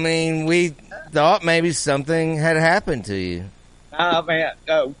 Will. I mean, we thought maybe something had happened to you. Man,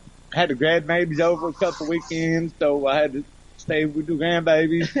 had the grandbabies over a couple weekends, so I had to stay with the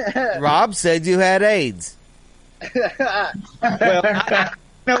grandbabies. Rob said you had AIDS. Well, you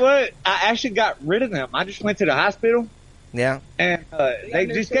know what? I actually got rid of them. I just went to the hospital. Yeah. And they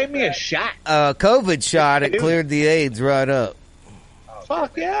just gave me a shot. COVID shot, it cleared the AIDS right up.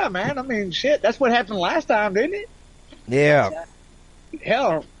 Fuck yeah, man. I mean, shit, that's what happened last time, didn't it? Yeah.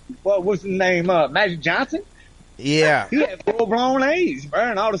 Hell, what was the name? Magic Johnson? Yeah. He had full-blown AIDS, bro,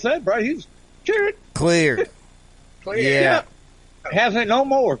 and all of a sudden, bro, he was cured. Cleared. Yeah. Hasn't no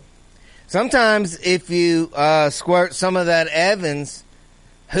more. Sometimes if you squirt some of that Evans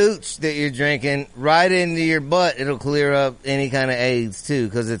hooch that you're drinking right into your butt, it'll clear up any kind of AIDS too,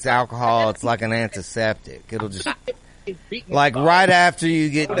 because it's alcohol. It's like an antiseptic. It'll just, like right after you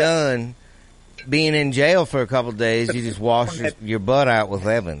get done being in jail for a couple of days, you just wash your butt out with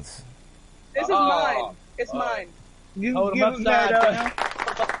Evans. This is mine. It's mine. You Hold give them them that, upside down.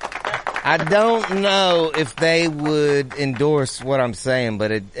 I don't know if they would endorse what I'm saying,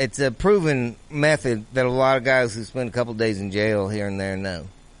 but it's a proven method that a lot of guys who spend a couple days in jail here and there know.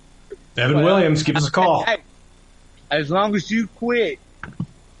 Evan Williams, give us a call. Hey, as long as you quit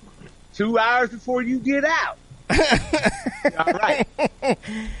 2 hours before you get out. All right.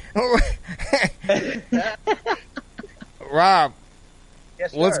 Rob,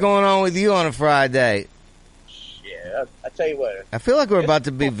 Yes, sir. what's going on with you on a Friday? Yeah, I tell you what. I feel like we're about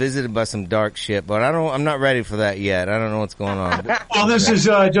to be visited by some dark shit, but I'm not ready for that yet. I don't know what's going on. Well, this is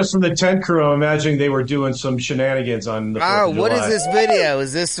just from the tent crew. I'm imagining they were doing some shenanigans on the 4th of July. What is this video?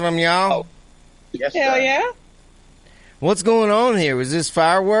 Is this from y'all? Yes, Hell sir. yeah. What's going on here? Was this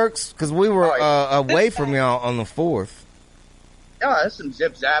fireworks? Because we were away from y'all on the 4th. Oh, there's some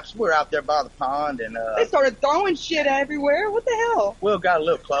zip zaps. We're out there by the pond, and They started throwing shit everywhere. What the hell? Will got a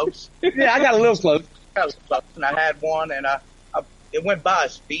little close. Yeah, I got a little close. Got a little close, and I had one, and it went by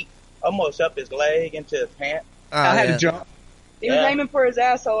his feet, almost up his leg into his pant. I had to jump. He was aiming for his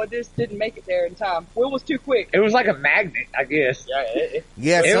asshole. It just didn't make it there in time. Will was too quick. It was like a magnet, I guess.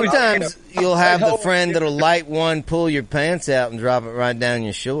 Yeah, It was- sometimes you'll have the whole- friend that'll light one, pull your pants out, and drop it right down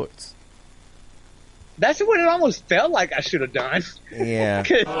your shorts. That's what it almost felt like I should have done. Yeah.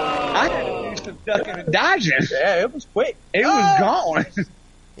 'Cause I had to do some ducking and dodging. Yeah, it was quick. It was gone.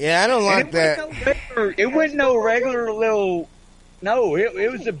 Yeah, I don't like that. It wasn't no regular little. No,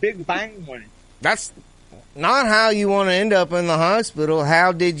 it was a big bang one. That's not how you want to end up in the hospital.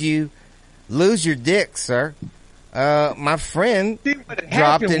 How did you lose your dick, sir? My friend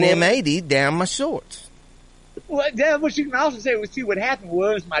dropped an M80 down my shorts. Well, yeah, what you can also say was, see, what happened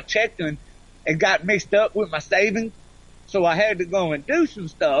was my checking and got mixed up with my savings, so I had to go and do some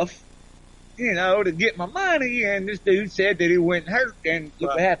stuff, to get my money. And this dude said that he wouldn't hurt, and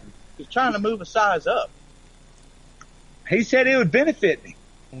look what happened. He's trying to move a size up. He said it would benefit me.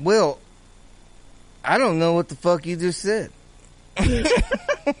 Will, I don't know what the fuck you just said.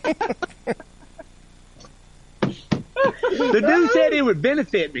 The dude said it would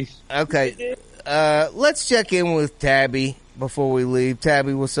benefit me. Okay, let's check in with Tabby before we leave.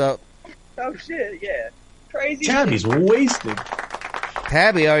 Tabby, what's up? Oh shit, yeah. Crazy. Tabby's wasted.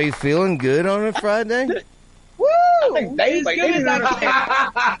 Tabby, are you feeling good on a Friday? Woo! think they- As like, good they as didn't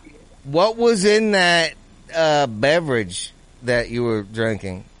I can. What was in that beverage that you were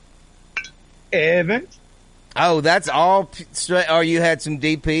drinking? Evan? Oh, that's all straight. Oh, you had some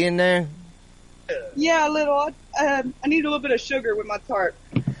DP in there? Yeah, a little. I need a little bit of sugar with my tart.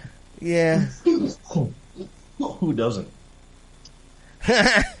 Yeah. Who doesn't?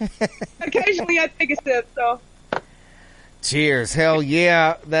 Occasionally I take a sip, so. Cheers. Hell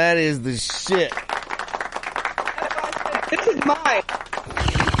yeah. That is the shit. This is mine.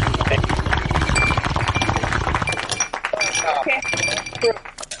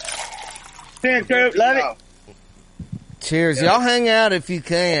 Love it. Cheers. Y'all hang out if you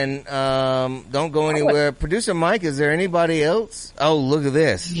can. Don't go anywhere. Producer Mike, is there anybody else? Oh, look at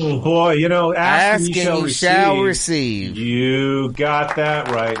this. Oh boy, asking you shall receive. receive. You got that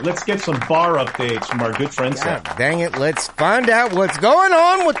right. Let's get some bar updates from our good friend God Seth. dang it. Let's find out what's going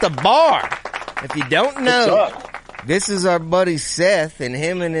on with the bar. If you don't know, this is our buddy Seth, and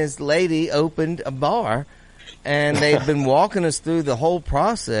him and his lady opened a bar, and they've been walking us through the whole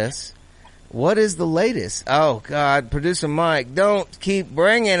process. What is the latest? Oh, God. Producer Mike, don't keep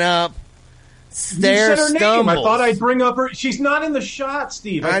bringing up Stair You said her Stumbles. name. I thought I'd bring up her. She's not in the shot,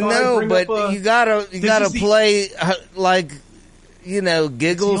 Steve. I thought I'd know, bring but up, you gotta is the- play,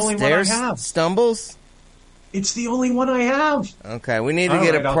 giggles, only one Stair I have. Stumbles. It's the only one I have. Okay, we need to All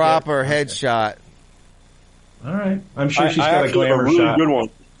get right, a I'll proper get it. headshot. All right. I'm sure she's I got a actually have glamour really shot. good one.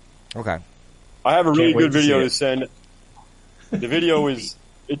 Okay. I have a really Can't wait good to video see to it. send. The video it's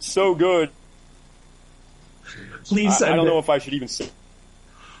so good. Please send I don't it. know if I should even send.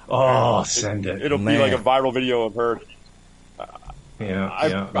 Oh, send it. It'll Man. be like a viral video of her.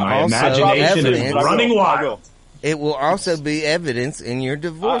 Yeah. My Also imagination is evidence. running I wild. will. It will also be evidence in your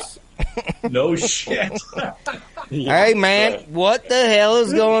divorce. No shit. Hey, man, what the hell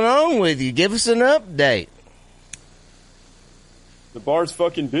is going on with you? Give us an update. The bar's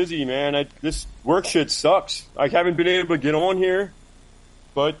fucking busy, man. This work shit sucks. I haven't been able to get on here,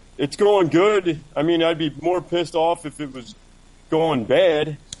 but it's going good. I mean, I'd be more pissed off if it was going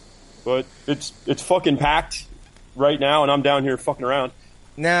bad, but it's fucking packed right now, and I'm down here fucking around.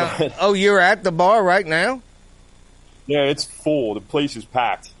 Now, you're at the bar right now? Yeah, it's full. The place is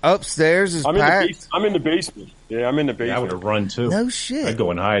packed. Upstairs is packed? I'm in the basement. Yeah, I'm in the I basement. would have run too. No shit. I'd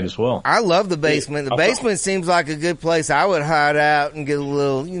go and hide as well. I love the basement. The Yeah. basement seems like a good place. I would hide out and get a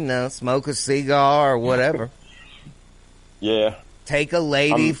little, smoke a cigar or whatever. Yeah. Take a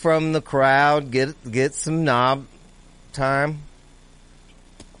lady from the crowd. Get some knob time.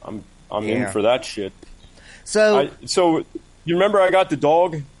 I'm in for that shit. So you remember I got the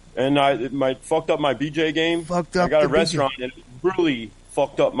dog and I fucked up my BJ game. I got a restaurant and it really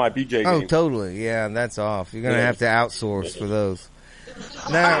fucked up my BJ game. Oh, totally. Yeah, that's off. You're gonna have to outsource for those.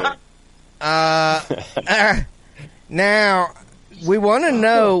 Now, we want to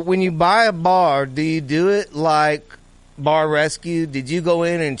know, when you buy a bar, do you do it like Bar Rescue? Did you go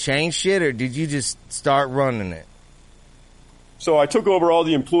in and change shit, or did you just start running it? So I took over all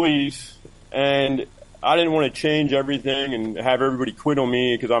the employees, and I didn't want to change everything and have everybody quit on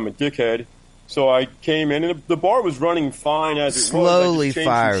me because I'm a dickhead. So I came in, and the bar was running fine as it Slowly was. I just changed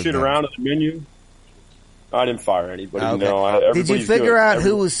fired some shit them. around on the menu. I didn't fire anybody. Okay. No. Did you figure out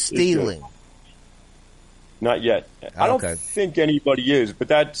who was stealing? Not yet. I don't think anybody is, but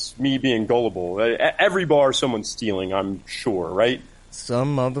that's me being gullible. Every bar someone's stealing, I'm sure, right?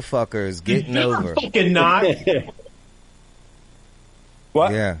 Some motherfucker is getting over. Fucking not.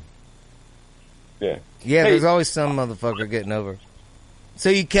 What? Yeah. Yeah. Yeah, Hey. there's always some motherfucker getting over. So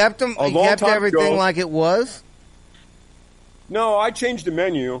you kept them? A You long kept time everything ago- like it was? No, I changed the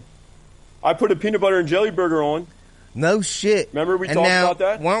menu. I put a peanut butter and jelly burger on. No shit. Remember we And talked now, about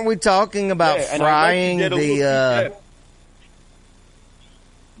that? weren't we talking about Yeah, and frying I'd like to get a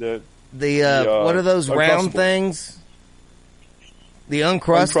little the what are those round Uncrustables. things? The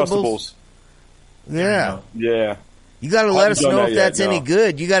Uncrustables? Uncrustables. Yeah. Yeah. You got to I let haven't us done know that if yet, that's any no.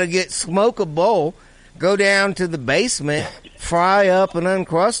 good. You got to smoke a bowl, go down to the basement, fry up an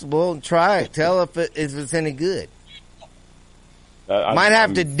Uncrustable, and try it. Tell if it's any good. Might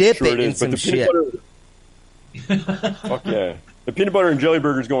have to dip sure it in is, but some the shit. Fuck yeah. The peanut butter and jelly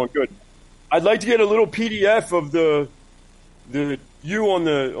burger's going good. I'd like to get a little PDF of the you on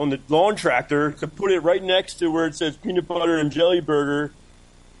the lawn tractor to put it right next to where it says peanut butter and jelly burger.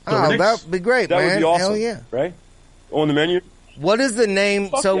 Oh, that would be great, That man. would be awesome. Hell yeah. Right? On the menu. What is the name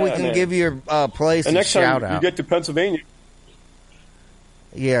Fuck so we yeah, can man. give your place And a next shout time you out? get to Pennsylvania,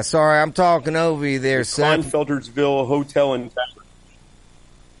 Yeah, sorry, I'm talking over you there, son. Kleinfeltersville Hotel and Tavern.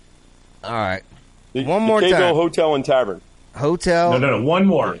 All right. The, One more the K-Ville time. Hotel and Tavern. Hotel. No. One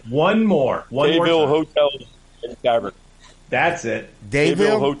more. K-Ville time. Hotel and Tavern. That's it.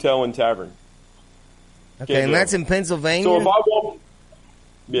 K-Ville Dayville? Hotel and Tavern. Okay, and K-Ville. that's in Pennsylvania? So if I walk,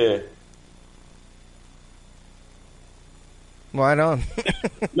 yeah. Right on.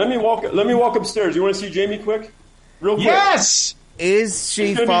 Let me walk upstairs. You want to see Jamie quick? Real quick. Yes. Is she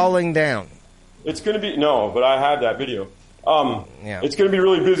It's gonna be- falling down? It's going to be no, but I have that video. Yeah. It's going to be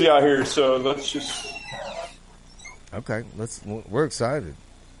really busy out here, so let's just. Okay, we're excited.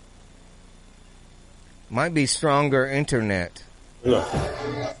 Might be stronger internet. Look.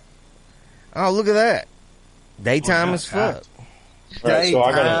 Oh, look at that. Daytime as fuck. All right, so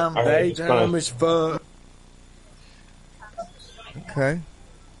I gotta- Daytime is fuck. Okay.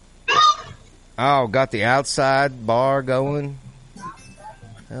 Oh, got the outside bar going.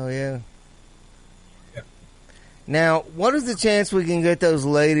 Hell yeah. Now, what is the chance we can get those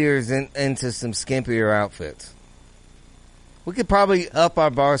ladies into some skimpier outfits? We could probably up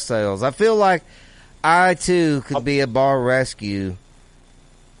our bar sales. I feel like I, too, could be a bar rescue.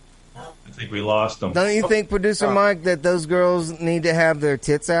 I think we lost them. Don't you think, Producer Mike, that those girls need to have their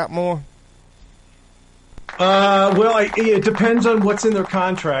tits out more? It depends on what's in their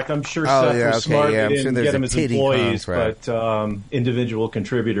contract. I'm sure Seth was smart. Yeah, I'm They sure didn't there's get a them as titty employees, contract. but individual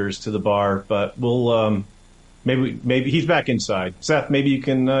contributors to the bar. But we'll maybe he's back inside. Seth, maybe you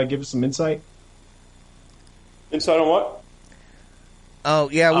can give us some insight. Inside on what? Oh,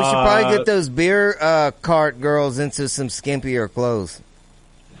 yeah, we should probably get those beer cart girls into some skimpier clothes.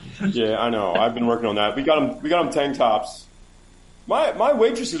 Yeah, I know. I've been working on that. We got them tank tops. My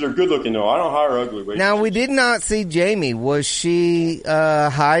waitresses are good looking though. I don't hire ugly waitresses. Now, we did not see Jamie. Was she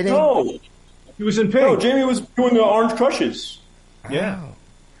hiding? No, he was in pink. No, Jamie was doing the orange crushes. Yeah.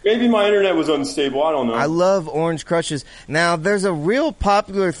 Maybe my internet was unstable. I don't know. I love orange crushes. Now, there's a real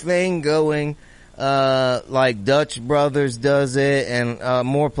popular thing going, like Dutch Brothers does it, and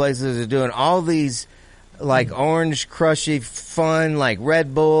more places are doing all these, like orange crushy fun, like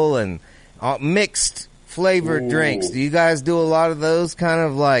Red Bull and mixed flavored drinks. Do you guys do a lot of those? Kind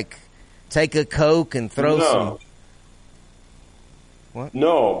of like take a Coke and throw some. What?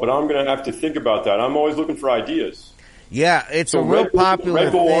 No, but I'm going to have to think about that. I'm always looking for ideas. Yeah, it's So a real Red Bull- popular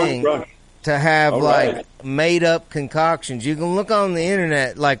Red Bull Orange thing Crush. to have All like right. made up concoctions. You can look on the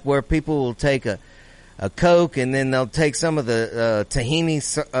internet like where people will take a Coke and then they'll take some of the tahini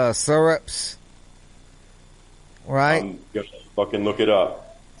syrups. Right? I'm going to fucking look it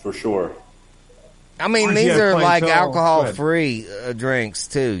up for sure. I mean, these are like alcohol-free drinks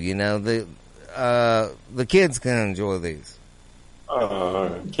too. You know, the kids can enjoy these.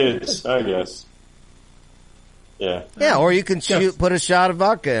 Kids, I guess. Yeah. Yeah, or you can put a shot of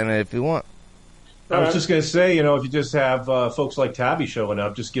vodka in it if you want. I was just going to say, you know, if you just have folks like Tabby showing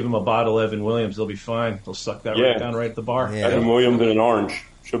up, just give them a bottle of Evan Williams. They'll be fine. They'll suck that right down right at the bar. Yeah. Evan Williams and an orange.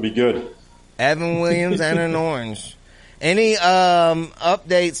 She'll be good. Evan Williams and an orange. Any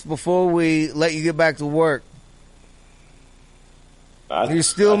updates before we let you get back to work? You're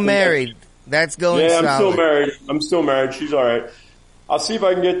still married. That's going solid. Yeah, I'm still married. She's all right. I'll see if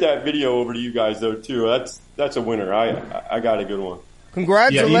I can get that video over to you guys, though, too. That's a winner. I got a good one.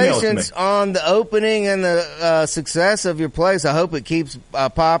 Congratulations on the opening and the success of your place. I hope it keeps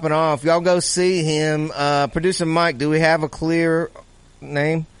popping off. Y'all go see him. Producer Mike, do we have a clear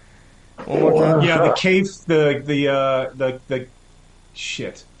name? One more time. Yeah, the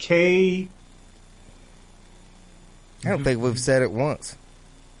shit. K. I don't think we've said it once.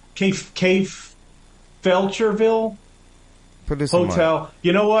 K. Felcherville Producer Hotel. Mike.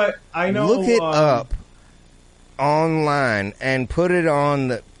 You know what? I know. Look it up online and put it on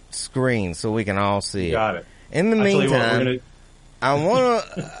the screen so we can all see it. Got it. In the meantime, I want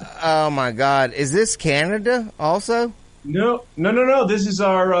to. Oh my God, is this Canada also? No. This is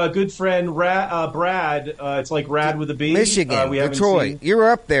our good friend Brad. It's like Rad with a B. Michigan, Detroit.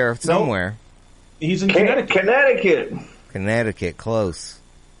 You're up there somewhere. Nope. He's in Connecticut. Connecticut, close.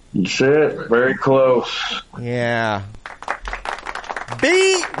 That's it. Very close. Yeah.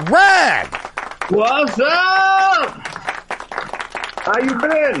 B-Rad! What's up? How you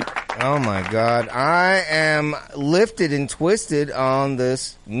been? Oh my God. I am lifted and twisted on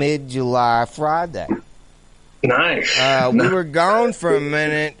this mid-July Friday. Nice. We were gone for a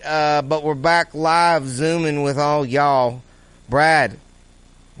minute, but we're back live Zooming with all y'all. Brad.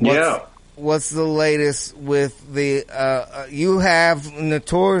 What's the latest with the, you have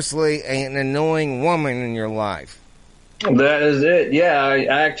notoriously an annoying woman in your life. That is it. Yeah, I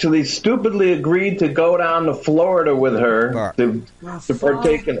actually stupidly agreed to go down to Florida with her to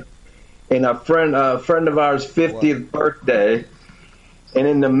partake in a friend of ours' 50th birthday. And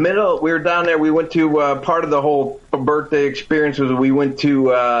in the middle, we were down there. We went to part of the whole birthday experience was we went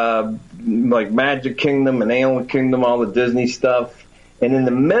to like Magic Kingdom and Animal Kingdom, all the Disney stuff. And in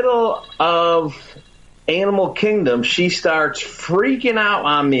the middle of Animal Kingdom, she starts freaking out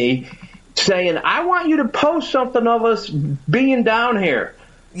on me, saying, I want you to post something of us being down here.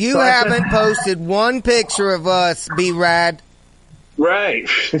 You haven't posted one picture of us, B-Rad. Right.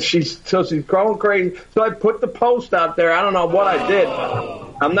 She's going crazy. So I put the post out there. I don't know what I did.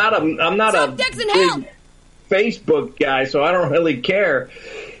 I'm not a big Facebook guy, so I don't really care.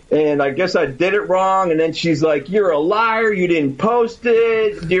 And I guess I did it wrong. And then she's like, "You're a liar. You didn't post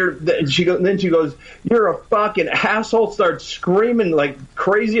it." Then she goes, "You're a fucking asshole." Starts screaming like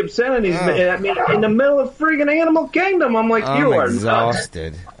crazy obscenities. I mean, in the middle of freaking Animal Kingdom. I'm like, "You are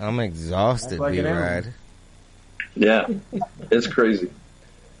exhausted. I'm exhausted, B-Rad. Yeah, it's crazy.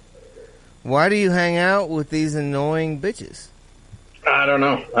 Why do you hang out with these annoying bitches? I don't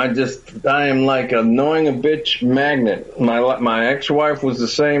know. I am like annoying a bitch magnet. My ex-wife was the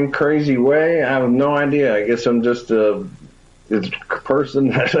same crazy way. I have no idea. I guess I'm just a person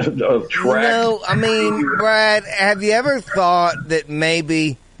that attracts. You know, I mean, Brad, have you ever thought that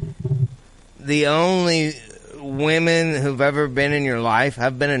maybe the only women who've ever been in your life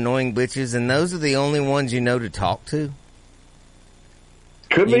have been annoying bitches, and those are the only ones you know to talk to?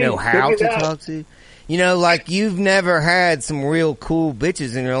 Could be. You know how to talk to? You know, like you've never had some real cool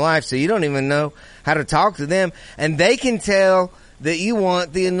bitches in your life, so you don't even know how to talk to them. And they can tell that you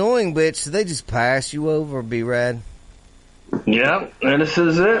want the annoying bitch, so they just pass you over, B-Rad. Yeah, and this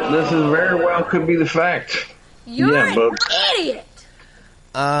is it. This is very well could be the fact. You're an idiot.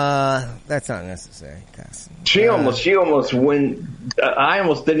 That's not necessary, Cassie. She almost went. I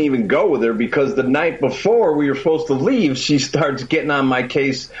almost didn't even go with her because the night before we were supposed to leave, she starts getting on my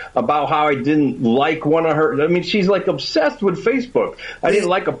case about how I didn't like one of her. I mean, she's like obsessed with Facebook. I didn't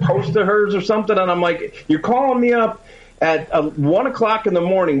like a post of hers or something, and I'm like, "You're calling me up at 1:00 in the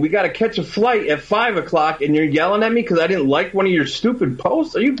morning. We got to catch a flight at 5:00, and you're yelling at me because I didn't like one of your stupid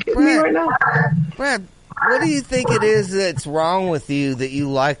posts? Are you kidding me right now, Brad? What do you think it is that's wrong with you that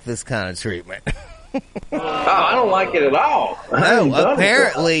you like this kind of treatment? I don't like it at all. No,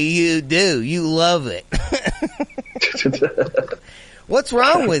 apparently you do. You love it. What's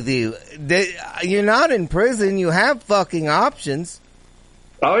wrong with you? You're not in prison. You have fucking options.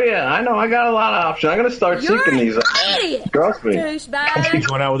 Oh, yeah, I know. I got a lot of options. I'm going to start seeking these. Trust me. Are you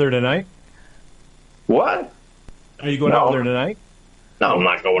going out with her tonight? What? Are you going out with her tonight? No, I'm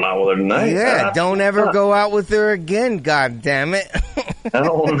not going out with her tonight. Yeah, don't ever go out with her again, God damn it.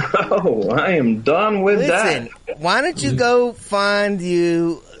 Oh, no. I am done with that. Listen, why don't you go find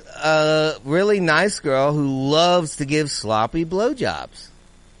you a really nice girl who loves to give sloppy blowjobs?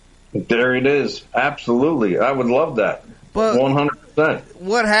 There it is. Absolutely. I would love that. But 100%.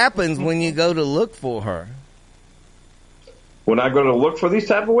 What happens when you go to look for her? When I go to look for these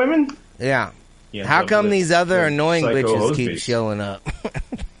type of women? Yeah. How come these other annoying bitches keep showing up?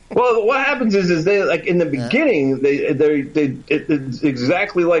 Well, what happens is they, like, in the beginning, it's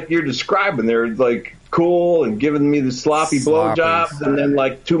exactly like you're describing. They're, like, cool and giving me the sloppy blowjobs, and then,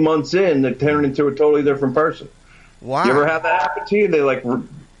 like, 2 months in, they turn into a totally different person. Wow. You ever have that happen to you? They, like,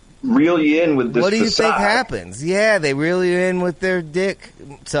 reel you in with this What do you facade. think happens? Yeah, they reel you in with their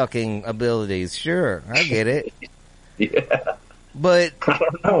dick-sucking abilities. Sure, I get it. Yeah. But I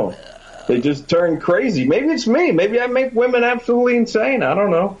don't know. They just turn crazy. Maybe it's me. Maybe I make women absolutely insane. I don't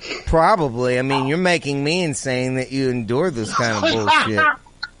know. Probably. I mean, you're making me insane that you endure this kind of bullshit.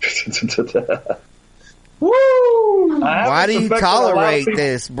 Woo! Why do you tolerate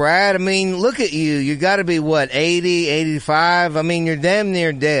this, Brad? I mean, look at you. You got to be, what, 80, 85? I mean, you're damn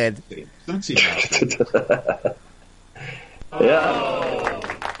near dead. Yeah.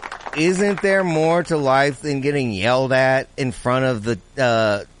 Isn't there more to life than getting yelled at in front of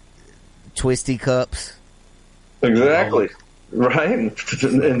the twisty cups? Exactly. Right?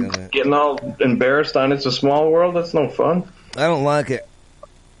 And getting all embarrassed on It's a Small World, that's no fun. I don't like it.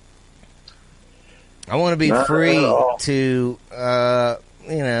 I want to be free to,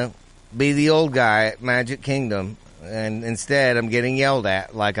 be the old guy at Magic Kingdom. And instead, I'm getting yelled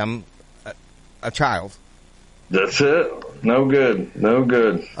at like I'm a child. That's it. No good. No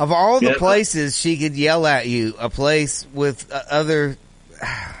good. Of all the places she could yell at you, a place with other...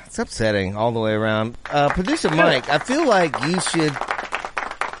 It's upsetting all the way around. Producer Mike, I feel like you should...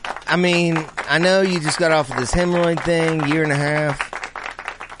 I mean, I know you just got off of this hemorrhoid thing, year and a half.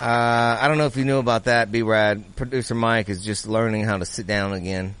 I don't know if you knew about that, B-Rad. Producer Mike is just learning how to sit down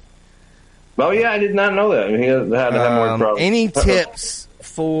again. Oh, yeah, I did not know that. He had a hemorrhoid problem. Any tips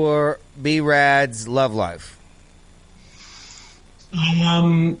for B-Rad's love life?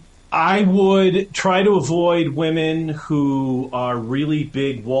 I would try to avoid women who are really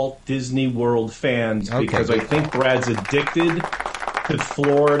big Walt Disney World fans because I think Brad's addicted to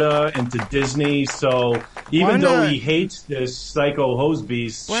Florida and to Disney. So even though he hates this psycho hose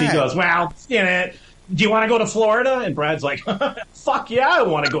beast, she goes, well, do you want to go to Florida? And Brad's like, fuck yeah, I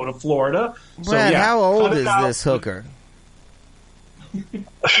want to go to Florida. Brad, how old is this hooker?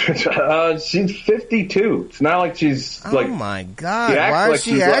 She's 52. It's not like she's like... Oh, my God. Why is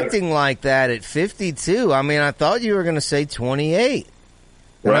she acting like that at 52? I mean, I thought you were going to say 28.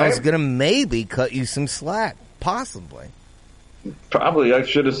 And I was going to maybe cut you some slack. Possibly. Probably. I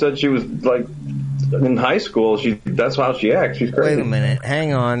should have said she was, like, in high school. That's how she acts. She's crazy. Wait a minute.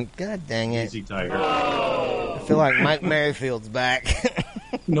 Hang on. God dang it. Easy, Tiger. I feel like Mike Merrifield's back.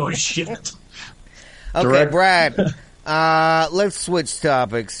 No shit. Okay, Brad. Let's switch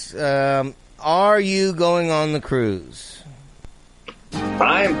topics. Are you going on the cruise?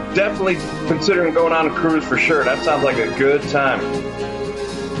 I am definitely considering going on a cruise for sure. That sounds like a good time.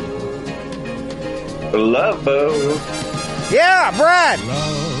 Love boat. Yeah, Brad.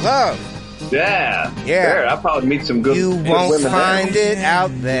 Love. Yeah. Yeah. I'll probably meet some good women. You won't find it out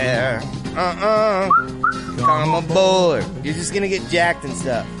there. Come aboard. You're just gonna get jacked and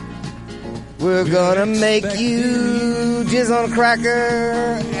stuff. We're gonna make you jizz on a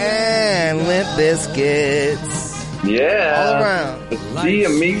cracker and limp biscuits. Yeah. All around. The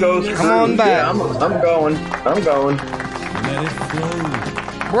Amigos cruise. Come on back. Yeah, I'm going.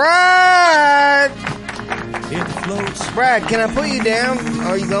 Brad! Brad, can I put you down?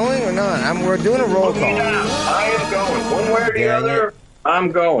 Are you going or not? We're doing a roll call. I am going. One way or the other,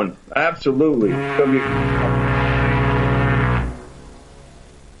 I'm going. Absolutely.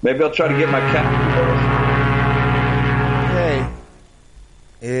 Maybe I'll try to get my cat. Hey,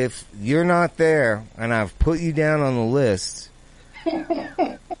 if you're not there and I've put you down on the list,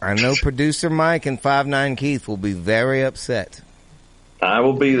 I know producer Mike and 5'9" Keith will be very upset. I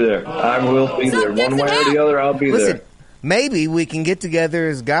will be there. I will be there. One way or the other, I'll be there. Maybe we can get together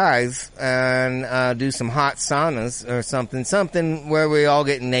as guys and do some hot saunas or something where we all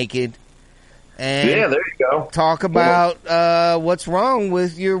get naked. And yeah, there you go. Talk about what's wrong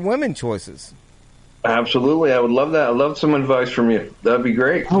with your women choices. Absolutely. I would love that. I'd love some advice from you. That'd be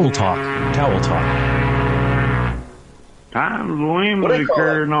great. Towel talk. Time's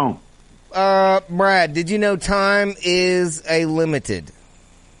waymaker, no. Brad, did you know time is a limited?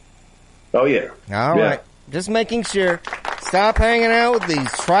 Oh, yeah. All right. Just making sure. Stop hanging out with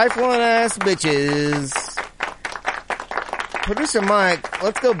these trifling ass bitches. Producer Mike,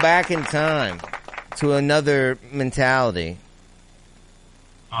 let's go back in time to another mentality.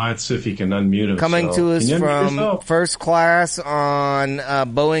 Let's see if he can unmute himself. Coming to us from first class on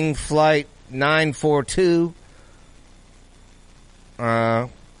Boeing Flight 942.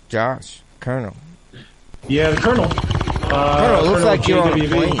 Josh, Colonel. Yeah, the Colonel. Colonel, it looks like you're on a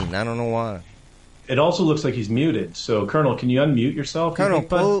plane. I don't know why. It also looks like he's muted. So, Colonel, can you unmute yourself? Colonel,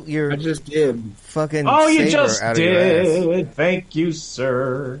 pull your... I just did. Fucking Oh, you just out did. Thank you,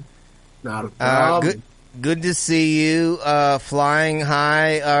 sir. Not a problem. Good to see you. Flying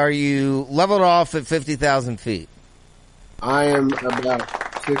high. Are you leveled off at 50,000 feet? I am about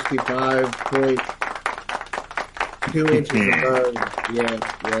 65.2 inches above. Yeah.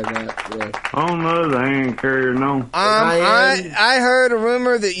 On the other hand, carrier, no. I heard a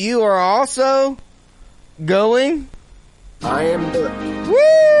rumor that you are also going. I am Woo!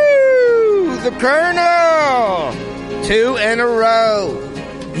 The Colonel! 2 in a row.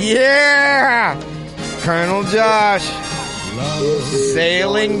 Yeah! Colonel Josh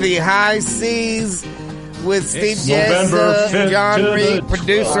sailing the high seas with Steve Jessa, John Reed,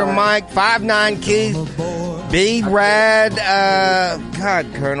 producer Mike, 5'9" Keith, B-Rad. God,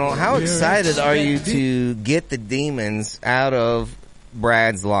 Colonel, how excited are you to get the demons out of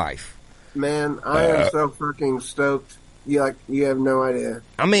Brad's life? Man, I am so freaking stoked. You have no idea.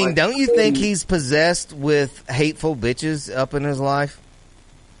 I mean, don't you think he's possessed with hateful bitches up in his life?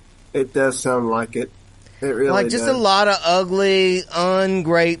 It does sound like it. It really just does. a lot of ugly,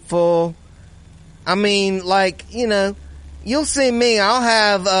 ungrateful. I mean, you'll see me. I'll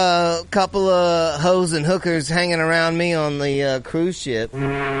have a couple of hoes and hookers hanging around me on the cruise ship.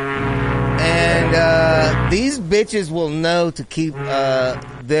 And these bitches will know to keep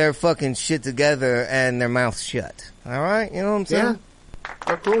their fucking shit together and their mouths shut. All right? You know what I'm saying?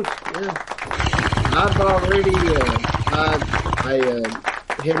 Yeah. Of course, yeah. I've already, I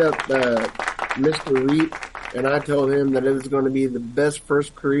hit up Mr. Reap, and I told him that it was going to be the best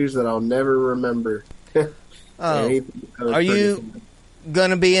first cruise that I'll never remember. Are you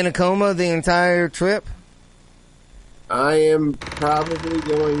going to be in a coma the entire trip? I am probably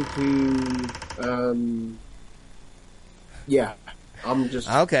going to, yeah. I'm just...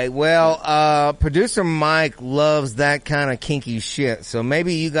 Okay, well, producer Mike loves that kind of kinky shit, so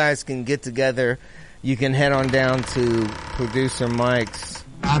maybe you guys can get together. You can head on down to producer Mike's.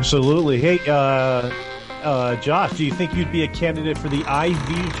 Absolutely. Hey, Josh, do you think you'd be a candidate for the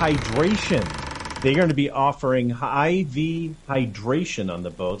IV hydration? They're going to be offering IV hydration on the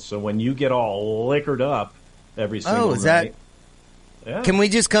boat, so when you get all liquored up every single is night... that... Can we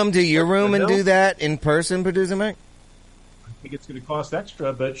just come to your room and do that in person, producer Mike? I think it's going to cost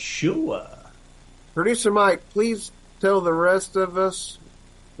extra, but sure. Producer Mike, please tell the rest of us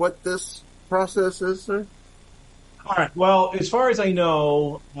what this process is, sir. All right. Well, as far as I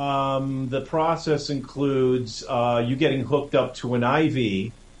know, the process includes you getting hooked up to an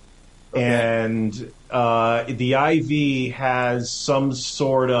IV, and the IV has some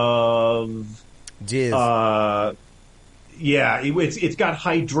sort of jizz. It's got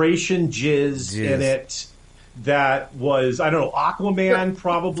hydration jizz in it. That was, I don't know, Aquaman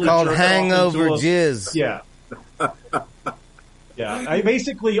probably. It's called hangover jizz. Yeah. Yeah,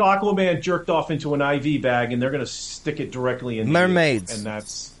 basically Aquaman jerked off into an IV bag, and they're going to stick it directly in mermaids. And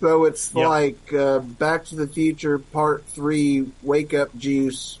that's so it's like Back to the Future Part 3: Wake Up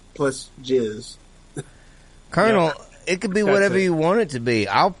Juice plus jizz. Colonel, it could be whatever you want it to be.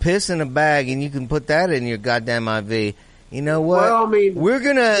 I'll piss in a bag, and you can put that in your goddamn IV. You know what? Well, I mean, we're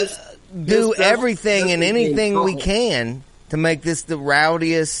gonna do everything and anything we can to make this the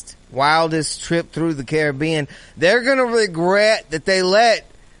rowdiest, wildest trip through the Caribbean. They're going to regret that they let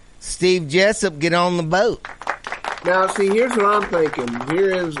Steve Jessup get on the boat. Now, see, here's what I'm thinking.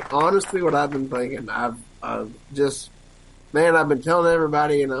 Here is honestly what I've been thinking. I've been telling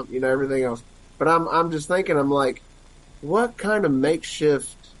everybody and everything else. But I'm just thinking, I'm like, what kind of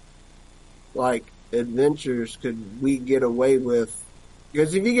makeshift adventures could we get away with?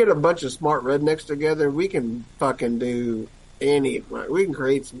 Because if you get a bunch of smart rednecks together, we can fucking do we can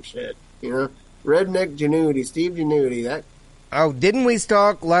create some shit, Redneck Genuity, Steve Genuity, that. Oh, didn't we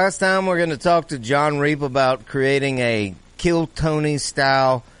talk last time? We're going to talk to John Reap about creating a Kill Tony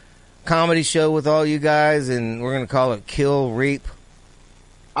style comedy show with all you guys, and we're going to call it Kill Reap.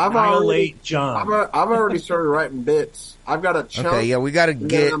 I've already started writing bits. I've got a chunk. Okay, yeah, we got to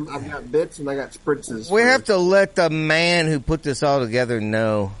get. I've got bits and I got spritzes. We have to let the man who put this all together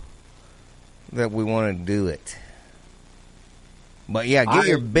know that we want to do it. But yeah, get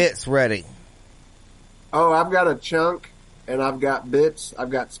your bits ready. Oh, I've got a chunk, and I've got bits. I've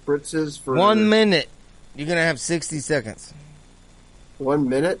got spritzes for 1 minute. You're gonna have 60 seconds. 1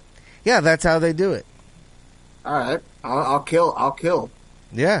 minute. Yeah, that's how they do it. All right, I'll kill.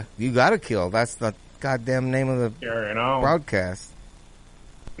 Yeah, you gotta kill. That's the goddamn name of the broadcast.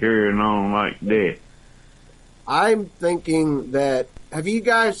 Carrying on like that. I'm thinking that. Have you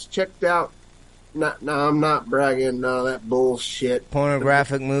guys checked out? No, I'm not bragging. No, that bullshit.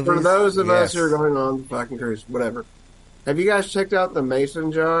 Pornographic movies. For those of us who are going on the fucking cruise, whatever. Have you guys checked out the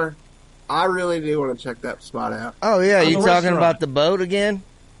Mason jar? I really do want to check that spot out. Oh yeah, you talking about the boat again?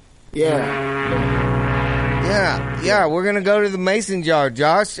 Yeah, we're gonna go to the Mason jar,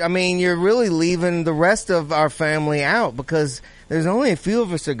 Josh. I mean, you're really leaving the rest of our family out because there's only a few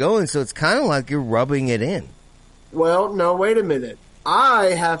of us are going, so it's kind of like you're rubbing it in. Well, no, wait a minute. I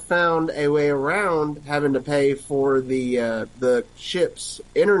have found a way around having to pay for the ship's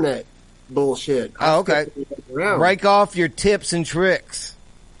internet bullshit. Oh, okay. Break off your tips and tricks.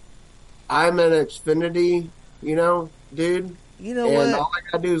 I'm an Xfinity, dude. You know and what? All I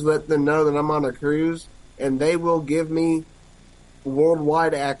gotta do is let them know that I'm on a cruise, and they will give me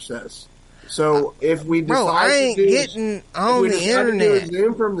worldwide access. So if we decide I ain't to do getting on the internet.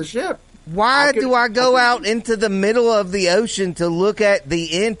 Zoom from the ship. Why do I go out into the middle of the ocean to look at the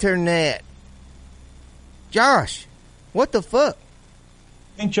internet? Josh, what the fuck?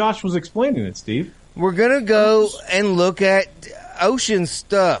 I think Josh was explaining it, Steve. We're gonna go and look at ocean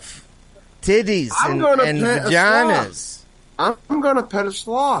stuff. Titties and vaginas. I'm gonna pet a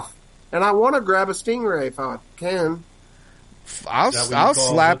sloth. And I want to grab a stingray if I can. I'll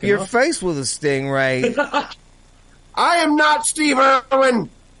slap your face with a stingray. I am not Steve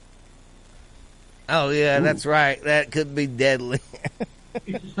Irwin. Oh yeah, that's right. That could be deadly.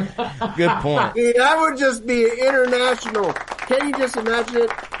 Good point. Yeah, that would just be international. Can you just imagine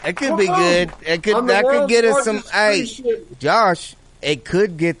it? It could be good. That could get us some. Hey, Josh, it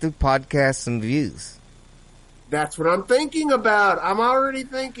could get the podcast some views. That's what I'm thinking about. I'm already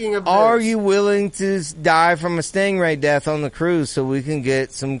thinking of Are this. you willing to die from a stingray death on the cruise so we can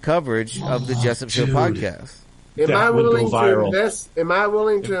get some coverage of the Jessup Show podcast? Am I willing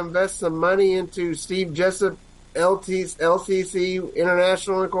to invest some money into Steve Jessup LCC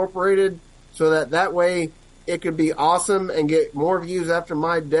International Incorporated so that way it could be awesome and get more views after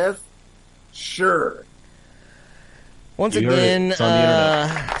my death? Sure. Once again,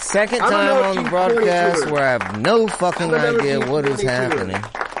 second time on the broadcast where I have no fucking idea what is happening.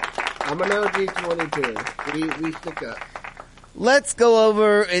 I'm an OG22. We stick up. Let's go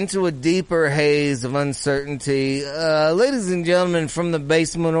over into a deeper haze of uncertainty. Ladies and gentlemen, from the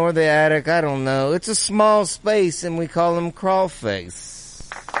basement or the attic, I don't know. It's a small space and we call him Crawlface.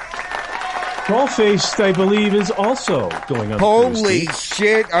 Crawlface, I believe, is also going on. Holy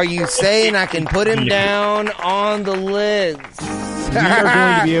shit, are you saying I can put him down on the list? We are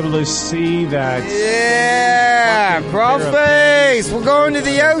going to be able to see that. Yeah, Crawlface, we're going to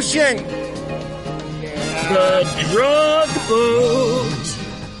the ocean. The drug boat.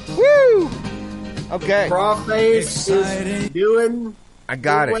 Woo! Okay. Crawlface is doing I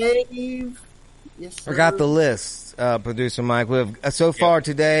got the it. wave. Yes, sir. I got the list. Producer Mike, we've so far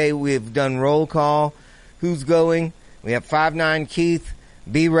today we've done roll call. Who's going? We have 5'9" Keith,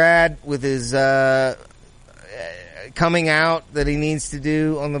 B-Rad with his coming out that he needs to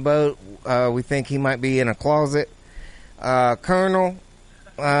do on the boat. We think he might be in a closet. Colonel,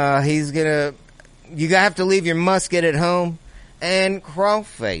 he's gonna. You have to leave your musket at home. And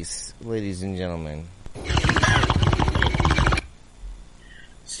Crawlface, ladies and gentlemen.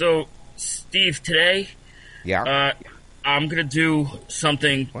 So, Steve, today. Yeah. I'm going to do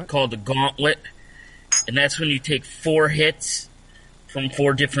something called the gauntlet, and that's when you take 4 hits from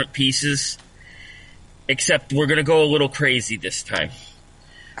 4 different pieces, except we're going to go a little crazy this time.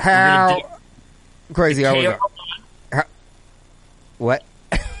 How crazy are we? What?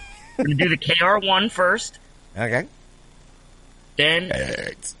 We're going to do the KR1 first. Okay. Then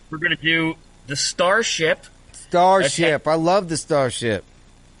we're going to do the Starship. Starship. I love the Starship.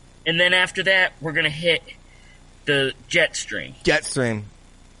 And then after that, we're going to hit the Jetstream. Jetstream.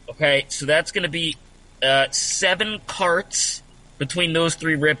 Okay, so that's going to be 7 carts between those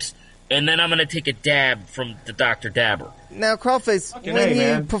 3 rips, and then I'm going to take a dab from the Dr. Dabber. Now, Crawlface, when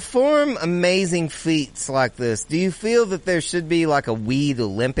you perform amazing feats like this, do you feel that there should be like a Weed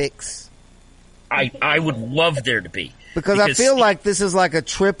Olympics? I would love there to be. Because I feel like this is like a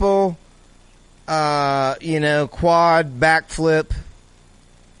triple, quad backflip,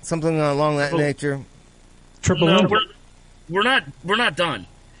 something along that nature. No, we're not done.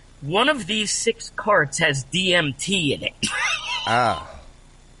 One of these 6 carts has DMT in it.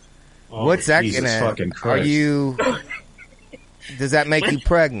 What's that Jesus gonna? fucking Christ. Are you? does that make you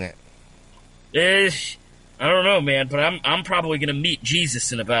pregnant? I don't know, man, but I'm probably going to meet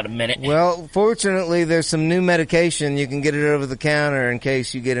Jesus in about a minute. Well, fortunately, there's some new medication. You can get it over the counter in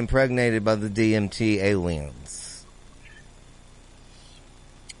case you get impregnated by the DMT aliens.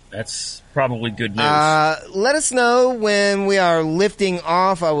 That's probably good news. Let us know when we are lifting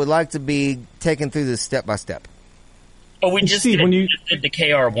off. I would like to be taken through this step by step. Oh, we just did the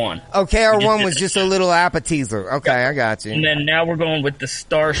KR1. Oh, KR1 was just a little appetizer. Okay, I got you. And then now we're going with the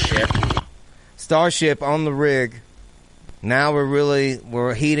Starship. Starship on the rig. Now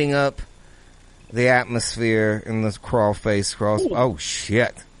we're heating up the atmosphere in this crawl face. Oh,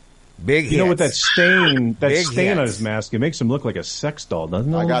 shit. Big hits. You know, with that stain Big on his mask, it makes him look like a sex doll,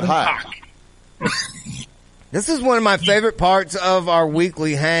 doesn't it? I got hot. This is one of my favorite parts of our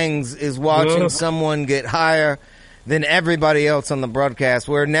weekly hangs is watching someone get higher than everybody else on the broadcast.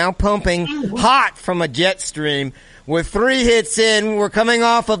 We're now pumping hot from a jet stream. We're 3 hits in. We're coming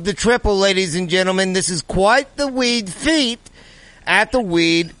off of the triple, ladies and gentlemen. This is quite the weed feat at the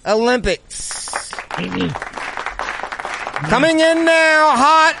Weed Olympics. Coming in now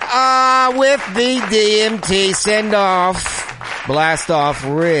hot with the DMT send-off, blast-off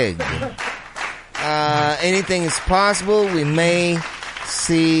rig. Anything is possible. We may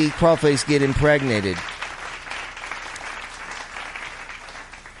see Crawface get impregnated.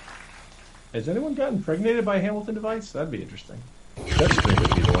 Has anyone gotten impregnated by a Hamilton device? That'd be interesting. That stream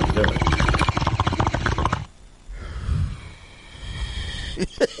would be the one to do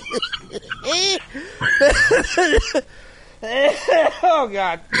it. Oh,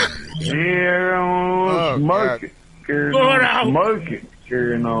 God. Yeah, smoke it. Smoke it.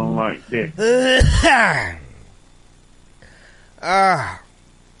 Carrying on like that.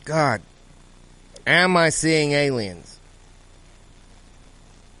 God. Am I seeing aliens?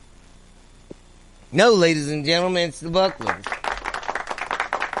 No, ladies and gentlemen, it's the Bucklins.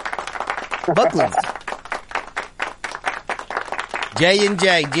 Bucklins.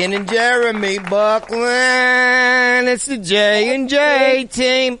 J&J, Jen and Jeremy Bucklin. It's the J&J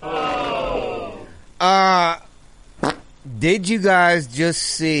team. Did you guys just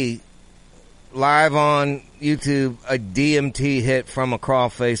see live on YouTube a DMT hit from a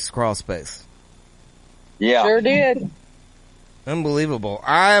crawface crawl space? Yeah. Sure did. Unbelievable.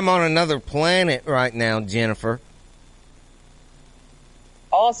 I am on another planet right now, Jennifer.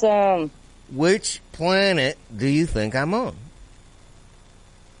 Awesome. Which planet do you think I'm on?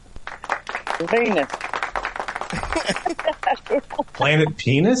 Venus. Planet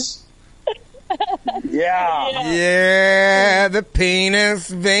Penis? Yeah, the penis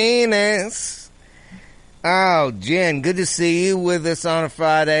Venus. Oh, Jen, good to see you with us on a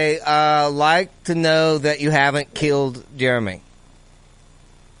Friday. Like to know that you haven't killed Jeremy.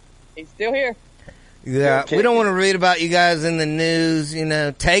 He's still here. Yeah, we don't want to read about you guys in the news, you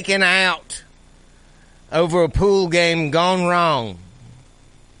know, taken out over a pool game gone wrong.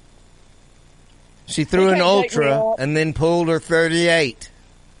 She threw an ultra and then pulled her 38.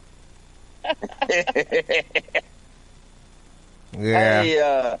 Yeah.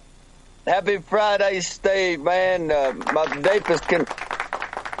 Hey, happy Friday, Steve, man. My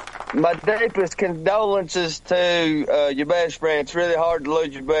deepest condolences to your best friend. It's really hard to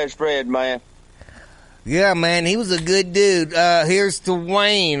lose your best friend, man. Yeah, man, he was a good dude. Here's to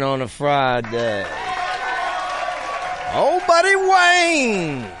Wayne on a Friday. Oh, buddy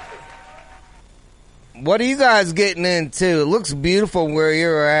Wayne. What are you guys getting into? It looks beautiful where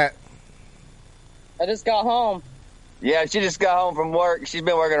you're at. I just got home. Yeah, she just got home from work. She's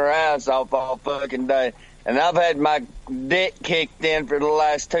been working her ass off all fucking day. And I've had my dick kicked in for the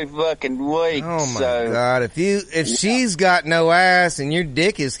last 2 fucking weeks. Oh my God. If she's got no ass and your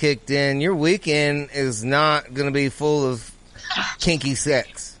dick is kicked in, your weekend is not going to be full of kinky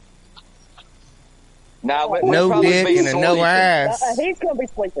sex. No dick and no ass. He's going to be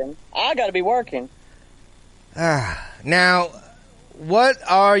sleeping. I got to be working. Now, what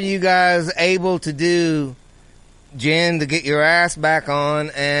are you guys able to do, Jen, to get your ass back on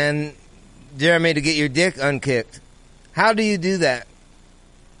and Jeremy to get your dick unkicked? How do you do that?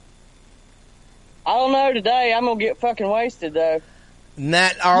 I don't know today. I'm going to get fucking wasted, though. And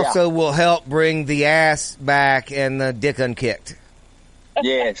that also will help bring the ass back and the dick unkicked.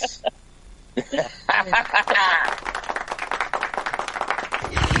 Yes.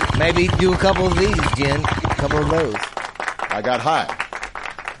 Maybe do a couple of these, Jen. A couple of those. I got hot.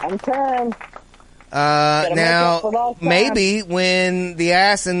 I'm trying. Now, maybe when the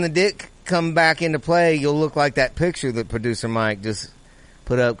ass and the dick come back into play, you'll look like that picture that producer Mike just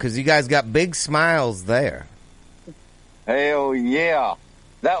put up, because you guys got big smiles there. Hell yeah.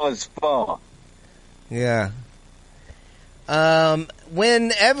 That was fun. Yeah.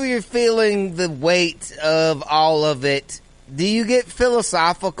 Whenever you're feeling the weight of all of it, do you get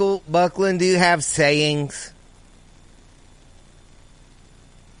philosophical, Buckland? Do you have sayings?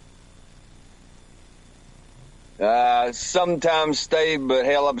 Sometimes, Steve, but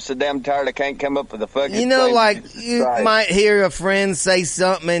hell, I'm so damn tired I can't come up with a fucking You know, thing. like, you Right. might hear a friend say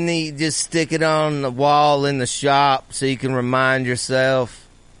something and you just stick it on the wall in the shop so you can remind yourself.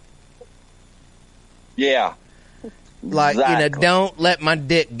 Yeah. Like, you know, Exactly. don't let my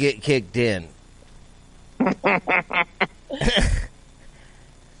dick get kicked in.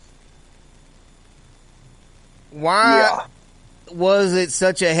 Why was it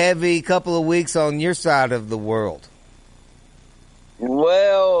such a heavy couple of weeks on your side of the world?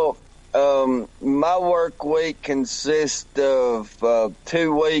 Well, my work week consists of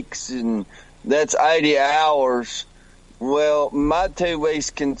 2 weeks, and that's 80 hours. Well, my 2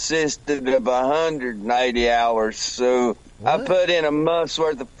 weeks consisted of 180 hours, so I put in a month's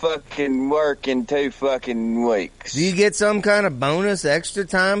worth of fucking work in 2 fucking weeks. Do you get some kind of bonus extra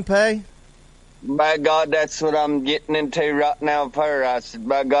time pay? By God, that's what I'm getting into right now with her. I said,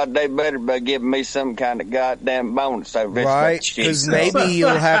 by God, they better be giving me some kind of goddamn bonus over this Right, fucking shit. because maybe you'll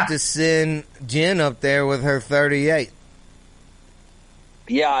have to send Jen up there with her 38.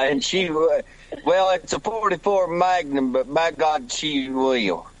 Yeah, and she, well, it's a 44 Magnum, but by God, she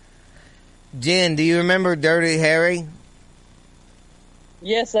will. Jen, do you remember Dirty Harry?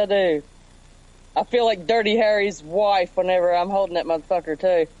 Yes, I do. I feel like Dirty Harry's wife whenever I'm holding that motherfucker,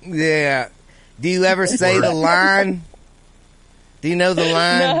 too. Yeah. Do you ever say the line? Do you know the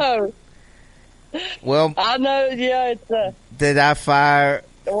line? No. Well, I know, yeah, it's did I fire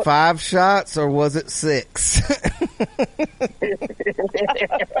 5 shots or was it 6?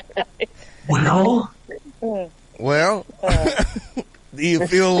 Well? Well, do you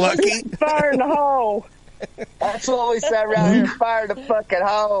feel lucky? Fire in the hole. That's what we say around here, fire the fucking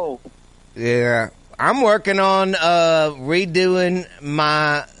hole. Yeah. I'm working on redoing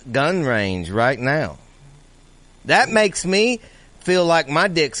my gun range right now. That makes me feel like my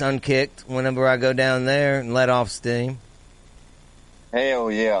dick's unkicked whenever I go down there and let off steam.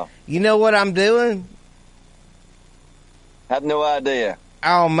 Hell yeah. You know what I'm doing? Have no idea.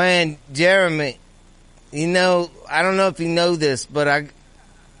 Oh man, Jeremy, you know, I don't know if you know this, but I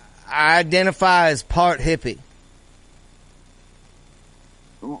identify as part hippie.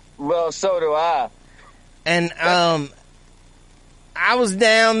 Well, so do I. And I was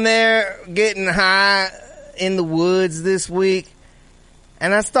down there getting high in the woods this week,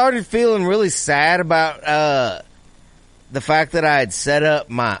 and I started feeling really sad about the fact that I had set up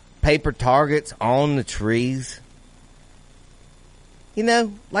my paper targets on the trees. You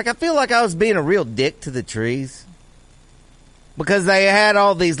know, like I feel like I was being a real dick to the trees because they had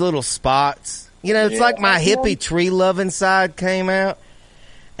all these little spots. You know, it's like my hippie tree loving side came out.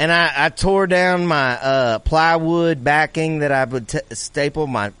 And I tore down my plywood backing that I would staple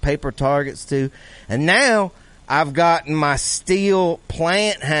my paper targets to. And now I've gotten my steel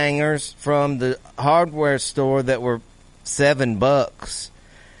plant hangers from the hardware store that were $7.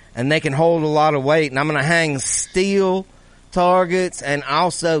 And they can hold a lot of weight. And I'm going to hang steel targets and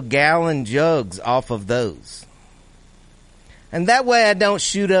also gallon jugs off of those. And that way I don't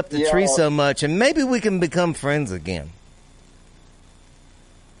shoot up the tree so much. And maybe we can become friends again.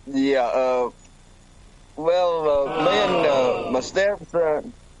 Yeah, me and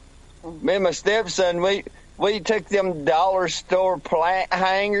my stepson, we took them dollar store plant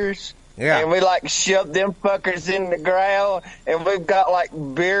hangers, and we like shoved them fuckers in the ground, and we've got like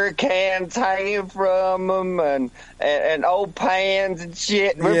beer cans hanging from them, and old pans and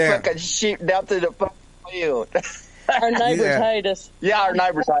shit. And we're fucking shooting out through the fucking field. Our neighbors hate us. Yeah, our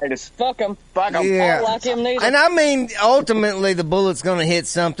neighbors hate us. Fuck them. Fuck them. Yeah. I don't like him neither. And I mean, ultimately the bullet's going to hit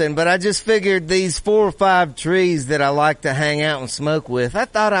something, but I just figured these 4 or 5 trees that I like to hang out and smoke with, I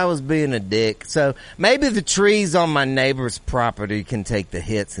thought I was being a dick. So maybe the trees on my neighbor's property can take the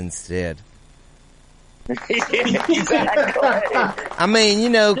hits instead. Exactly. I mean, you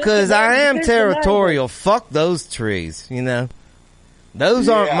know, cause I am territorial. Fuck those trees, you know. Those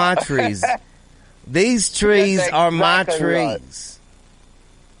aren't my trees. These trees are my trees.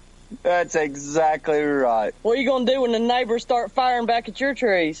 Right. That's exactly right. What are you going to do when the neighbors start firing back at your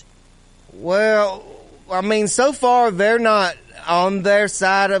trees? Well, I mean, so far they're not on their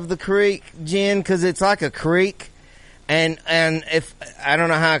side of the creek, Jen, because it's like a creek. And if, I don't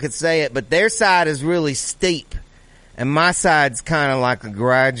know how I could say it, but their side is really steep. And my side's kind of like a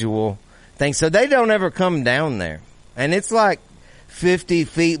gradual thing. So they don't ever come down there. And it's like 50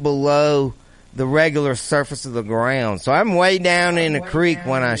 feet below the regular surface of the ground. So I'm way down in the creek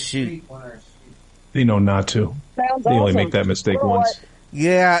when I shoot. They know not to. Sounds You only awesome. make that mistake once.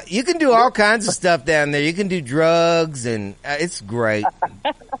 Yeah, you can do all kinds of stuff down there. You can do drugs, and it's great.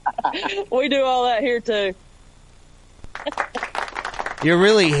 We do all that here too. You're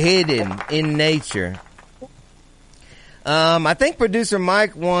really hidden in nature. I think producer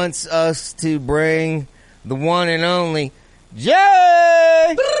Mike wants us to bring the one and only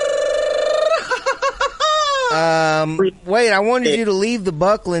Jay. Wait, I wanted you to leave the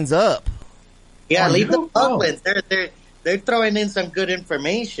Bucklands up. Yeah, leave the Bucklands. They're throwing in some good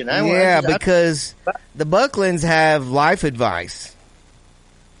information. Because the Bucklands have life advice.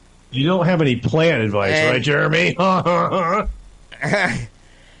 You don't have any plant advice, right, Jeremy? We're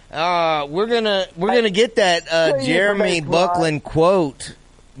gonna get that Jeremy Buckland quote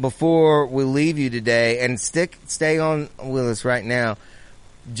before we leave you today, and stay on with us right now,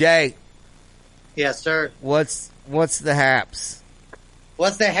 Jay. Yes, sir. What's the haps?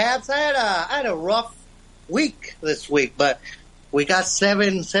 What's the haps? I had a rough week this week, but we got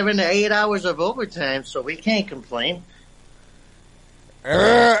 7 to 8 hours of overtime, so we can't complain.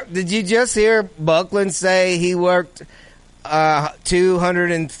 Did you just hear Buckland say he worked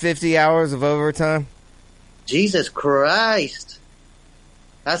 250 hours of overtime? Jesus Christ.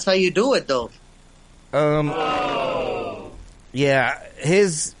 That's how you do it, though. Yeah,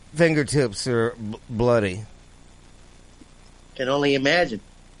 his fingertips are bloody. Can only imagine.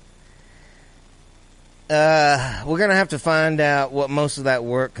 We're gonna have to find out what most of that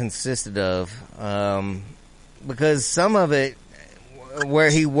work consisted of, because some of it where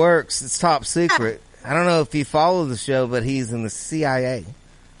he works, it's top secret. I don't know if you follow the show, but he's in the CIA.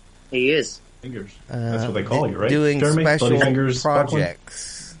 He is. Fingers. That's what they call you, right? Doing Jeremy? special Fingers,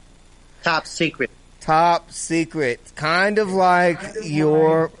 projects. Top secret. Top secret. Kind of like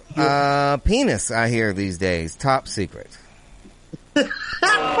your penis, I hear these days. Top secret.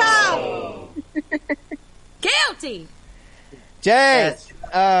 Guilty. Jay,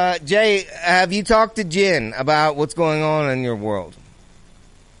 Jay, have you talked to Jen about what's going on in your world?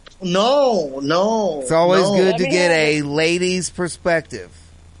 No. It's always good to get a lady's perspective.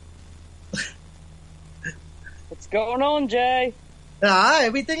 What's going on, Jay?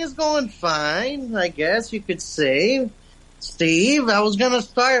 Everything is going fine, I guess you could say. Steve, I was gonna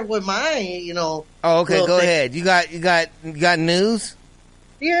start with my, Oh, okay, go ahead. You got news?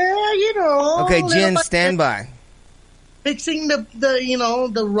 Yeah, Okay, Jen, stand by. Fixing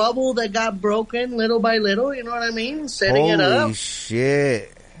the rubble that got broken little by little, you know what I mean? Setting it up. Holy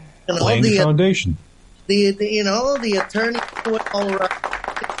shit. Laying the foundation. The attorney put all right.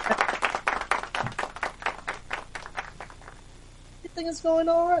 Everything is going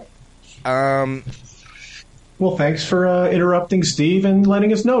all right. Well, thanks for interrupting Steve and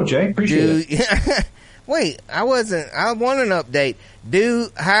letting us know, Jay. Appreciate it. Wait, I want an update.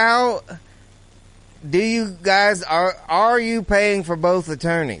 How do you guys, are you paying for both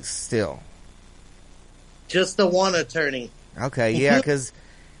attorneys still? Just the one attorney. Okay, yeah, because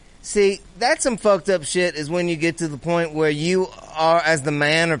see, that's some fucked up shit is when you get to the point where you are, as the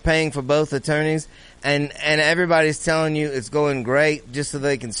man, are paying for both attorneys and everybody's telling you it's going great just so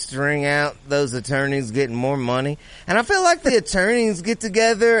they can string out those attorneys getting more money. And I feel like the attorneys get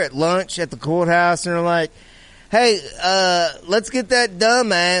together at lunch at the courthouse and are like, hey, let's get that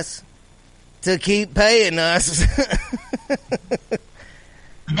dumbass to keep paying us.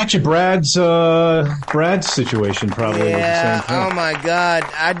 I bet you Brad's situation probably was the same thing. Oh my God.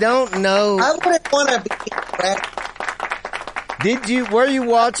 I don't know. I wouldn't want to be Brad. Were you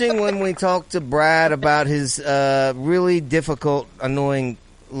watching when we talked to Brad about his really difficult, annoying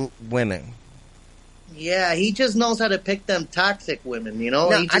women? Yeah, he just knows how to pick them toxic women, Now,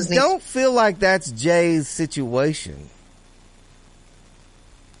 I don't feel like that's Jay's situation.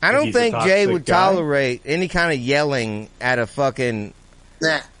 I don't think Jay would tolerate any kind of yelling at a fucking...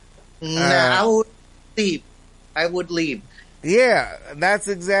 Nah, I would leave. I would leave. Yeah, that's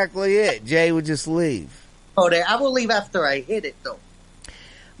exactly it. Jay would just leave. I will leave after I hit it, though.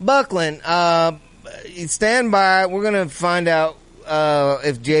 Buckland, stand by. We're going to find out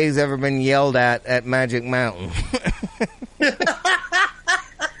if Jay's ever been yelled at Magic Mountain.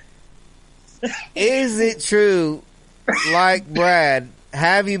 Is it true, like Brad,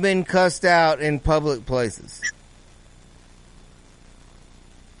 have you been cussed out in public places?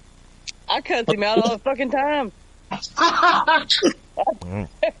 I cuss him out all the fucking time.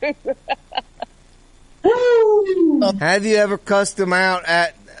 Have you ever cussed him out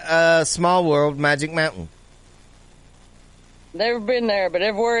at Small World, Magic Mountain? Never been there, but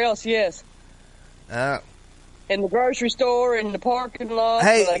everywhere else, yes. In the grocery store, in the parking lot.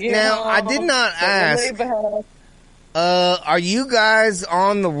 Hey, now, I did not ask. Are you guys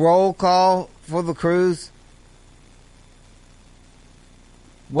on the roll call for the cruise?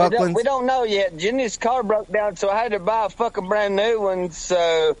 We don't know yet. Jenny's car broke down, so I had to buy a fucking brand new one.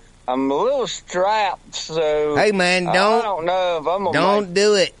 So I'm a little strapped. So hey man, I don't know if I'm gonna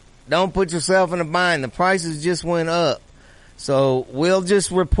do it. Don't put yourself in a bind. The prices just went up, so we'll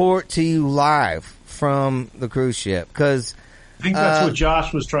just report to you live from the cruise ship because I think that's what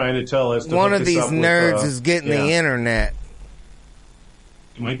Josh was trying to tell us. One of these nerds is getting the internet.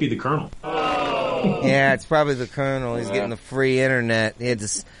 It might be the Colonel. Yeah, it's probably the Colonel. He's getting the free internet. He had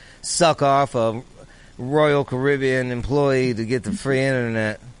to suck off a Royal Caribbean employee to get the free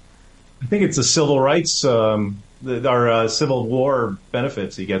internet. I think it's the civil rights, our Civil War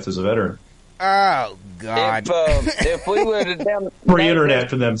benefits he gets as a veteran. Oh, God. If we would have done free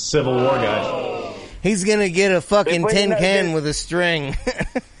internet for them Civil War guys. He's going to get a fucking tin can with a string.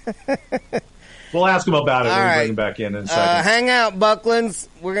 We'll ask him about it when we bring him back in a second. Hang out, Bucklands.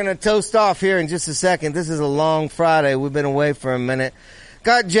 We're going to toast off here in just a second. This is a long Friday. We've been away for a minute.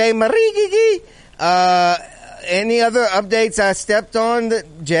 Got Jay Marigigi. Any other updates I stepped on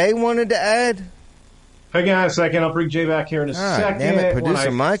that Jay wanted to add? Hang on a second. I'll bring Jay back here in a second. Damn it,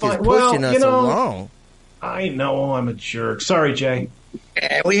 Producer Mike is pushing us along. I know I'm a jerk. Sorry, Jay.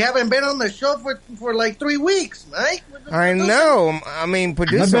 We haven't been on the show for like 3 weeks, Mike. I know. I mean,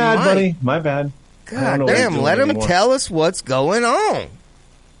 Producer My bad, Mike. buddy. My bad. God damn, let him tell us what's going on.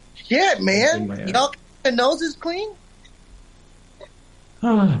 Shit, man. Y'all keep your noses clean?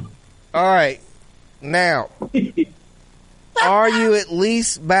 All right. Now, are you at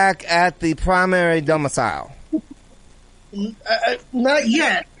least back at the primary domicile? Not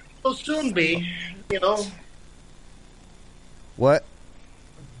yet. Will soon be, you know. What?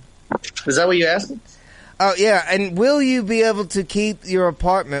 Is that what you asked? Oh, yeah. And will you be able to keep your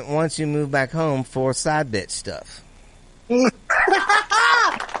apartment once you move back home for side bitch stuff? Oh,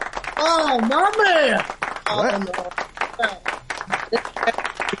 my man.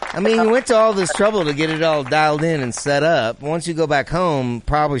 I mean, you went to all this trouble to get it all dialed in and set up. Once you go back home,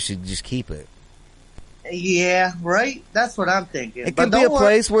 probably should just keep it. Yeah, right? That's what I'm thinking. It could be a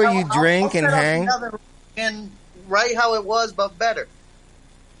place where you drink and hang. And right how it was, but better.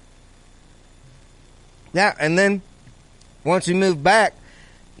 Yeah, and then once you move back,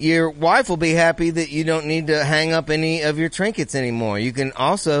 your wife will be happy that you don't need to hang up any of your trinkets anymore. You can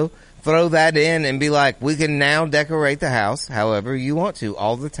also throw that in and be like, we can now decorate the house however you want to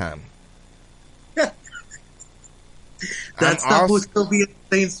all the time. That stuff will still be in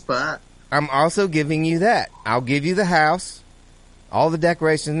the same spot. I'm also giving you that. I'll give you the house, all the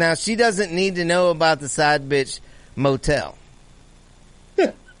decorations. Now, she doesn't need to know about the side bitch motel.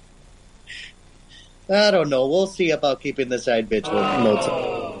 I don't know. We'll see about keeping the side bitch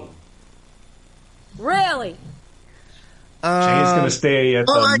motel. Really? Jay's going to stay at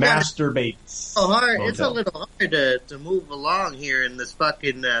the Masturbates. It's a little hard to move along here in this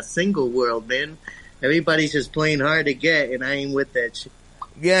fucking single world, man. Everybody's just playing hard to get, and I ain't with that shit.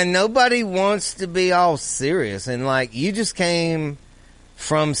 Yeah, nobody wants to be all serious. And, like, you just came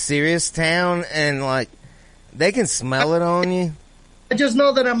from Serious Town, and, like, they can smell it on you. I just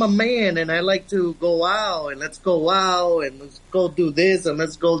know that I'm a man, and I like to go out, and let's go out, and let's go do this, and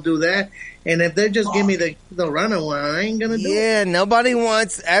let's go do that. And if they just give me the runaway, I ain't gonna do it. Yeah, nobody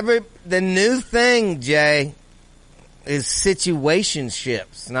wants the new thing, Jay, is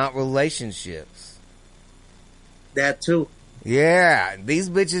situationships, not relationships. That too. Yeah, these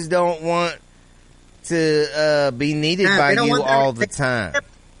bitches don't want to be needed by you all the time.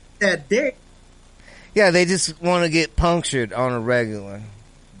 That dick. Yeah, they just want to get punctured on a regular.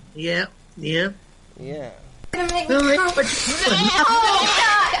 Yeah.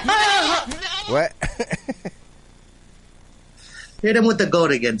 What? Hit him with the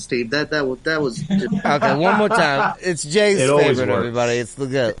goat again, Steve. That was. Okay, one more time. It's Jay's favorite, everybody. It's the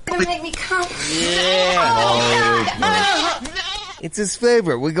goat. Gonna make me come. Yeah. It's his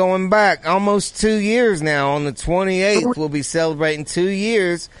favorite. We're going back almost 2 years now. On the 28th, we'll be celebrating 2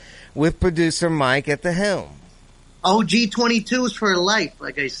 years with producer Mike at the helm. OG 22s for life,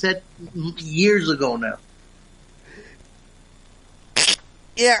 like I said years ago now.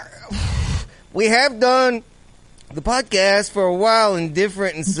 Yeah, we have done the podcast for a while in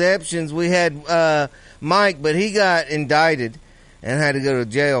different inceptions. We had Mike, but he got indicted and had to go to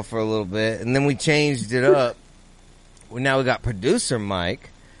jail for a little bit, and then we changed it up. Now we got producer Mike,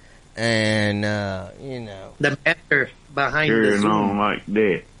 and the master behind carrying the Zoom. on like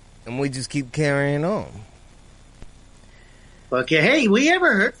that. And we just keep carrying on. Okay, hey, we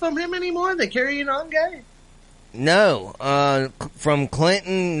ever heard from him anymore? The carrying on guy? No, from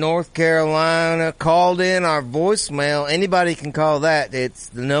Clinton, North Carolina, called in our voicemail. Anybody can call that. The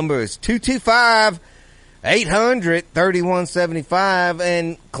number is 225 800-3175,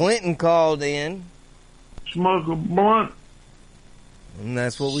 and Clinton called in. Smoke a blunt. And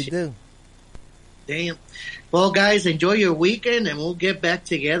that's what we do. Damn. Well, guys, enjoy your weekend, and we'll get back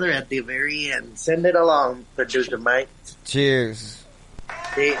together at the very end. Send it along, Producer Mike. Cheers.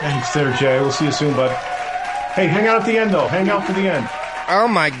 Thanks there, Jay. We'll see you soon, bud. Hey, hang out at the end, though. Hang out for the end. Oh,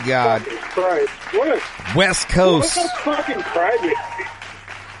 my God. Christ. What a West Coast. What a fucking crybaby.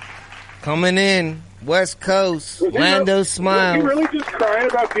 Coming in. West Coast. Lando Smiles. Was he really just crying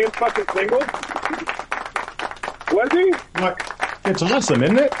about being fucking single? Was he? Look, it's awesome,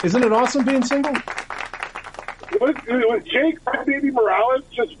 isn't it? Isn't it awesome being single? Was Jake Baby Morales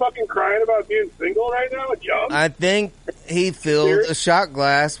just fucking crying about being single right now? Young? I think he filled a shot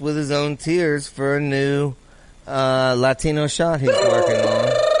glass with his own tears for a new Latino shot he's working on.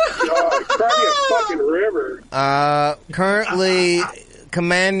 God, cry me a fucking river. Currently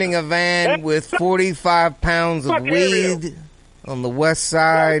commanding a van with 45 pounds of weed on the west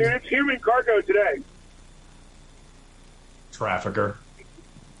side. No, dude, it's human cargo today. Trafficker.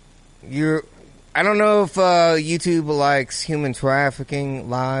 I don't know if YouTube likes human trafficking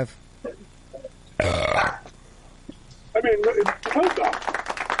live. I mean, it's post office.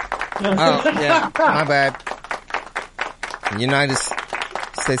 Oh, yeah, my bad. United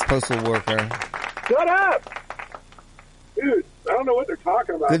States Postal Worker. Shut up! Dude, I don't know what they're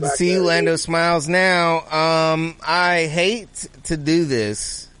talking about. Good to see you, Lando Smiles. Now, I hate to do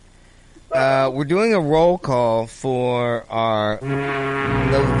this. We're doing a roll call for our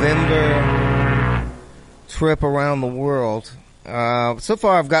November trip around the world. So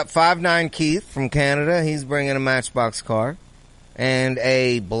far, I've got 5'9" Keith from Canada. He's bringing a Matchbox car and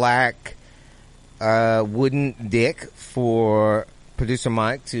a black wooden dick for Producer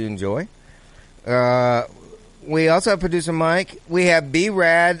Mike to enjoy. We also have Producer Mike. We have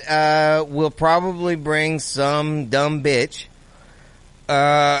B-Rad. We'll probably bring some dumb bitch.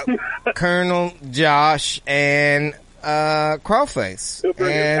 Colonel Josh and Crawface.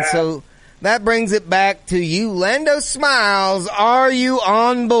 And so that brings it back to you, Lando Smiles. Are you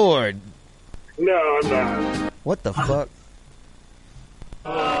on board? No, I'm not. What the fuck?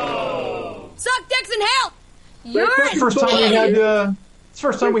 Suck dicks in hell. You're That's the first time we had. It's the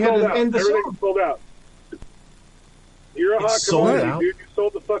first time we had to end the Everything's song. sold out. You're a hot sold commodity, out? dude. You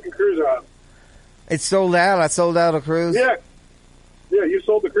sold the fucking cruise out. It's sold out. I sold out a cruise. Yeah, you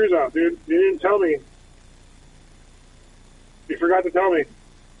sold the cruise out, dude. You didn't tell me. You forgot to tell me.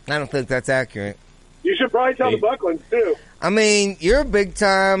 I don't think that's accurate. You should probably tell the Bucklands, too. I mean, you're a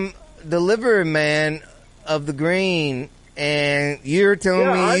big-time delivery man of the green, and you're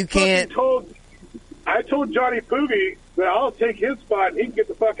telling me you can't... I told Johnny Poovy that I'll take his spot and he can get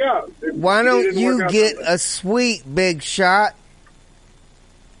the fuck out. Why don't you get a sweet big shot?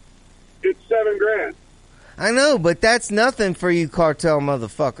 It's $7,000. I know, but that's nothing for you cartel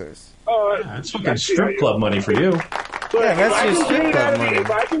motherfuckers. That's fucking strip club money for you. Yeah, that's your strip club money.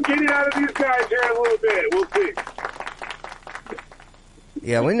 If I can get it out of these guys here in a little bit, we'll see.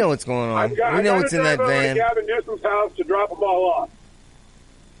 Yeah, we know what's going on. We know what's in that van. Gavin Newsom's house to drop them all off.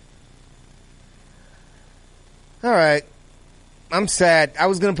 All right. I'm sad. I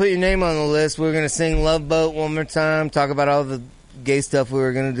was going to put your name on the list. We were going to sing Love Boat one more time, talk about all the gay stuff we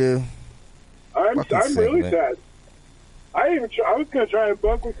were going to do. I'm really sad. I was going to try and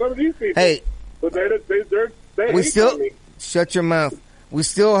bunk with some of these people. Hey. But they hate on me. Shut your mouth. We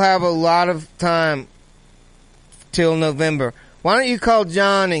still have a lot of time till November. Why don't you call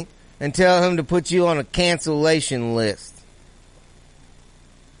Johnny and tell him to put you on a cancellation list?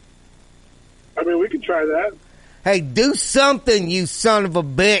 I mean, we can try that. Hey, do something, you son of a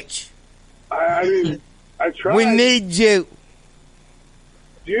bitch. I mean, I tried. We need you.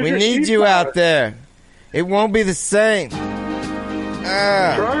 We need you out there. It won't be the same.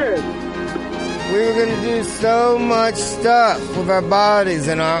 Try it. We were going to do so much stuff with our bodies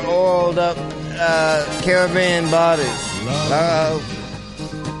and our oiled up caravan bodies.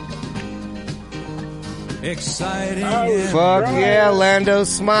 Exciting. Fuck yeah, Lando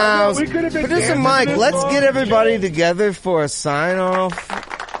Smiles. Producer Mike, let's get everybody together for a sign-off.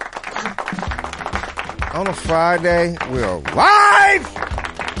 On a Friday, we're live!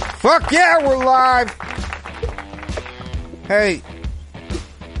 Fuck yeah, we're live! Hey,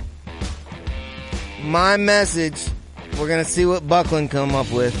 my message, we're gonna see what Buckland come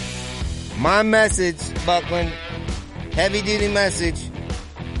up with. My message, Buckland, heavy duty message,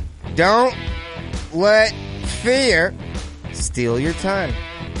 don't let fear steal your time.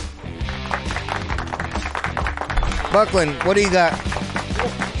 Buckland, what do you got?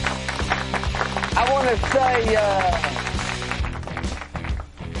 I want to say,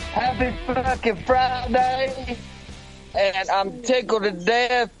 Happy fucking Friday. And I'm tickled to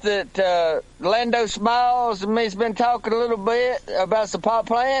death that Lando Smiles and me's been talking a little bit about some pot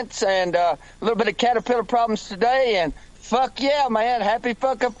plants and a little bit of caterpillar problems today. And fuck yeah, man. Happy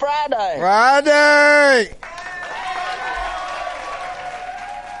fucking Friday. Friday!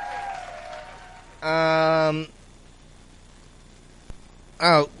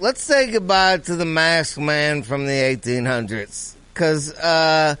 Let's say goodbye to the masked man from the 1800s. Cause,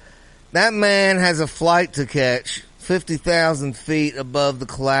 that man has a flight to catch 50,000 feet above the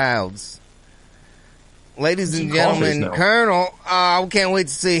clouds. Ladies and gentlemen, Colonel, I can't wait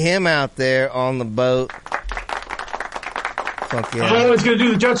to see him out there on the boat. Fuck yeah. Oh, he's gonna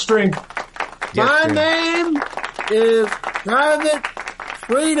do the jet stream. My name is Private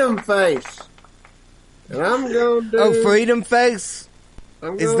Freedom Face. And I'm going to do... Oh, Freedom Face?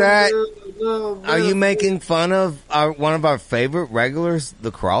 Is that... Are you making fun of one of our favorite regulars,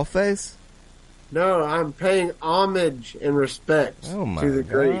 the Crawl Face? No, I'm paying homage and respect to the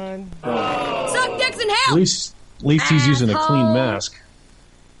great. Suck dicks and hell! At least he's using a clean mask.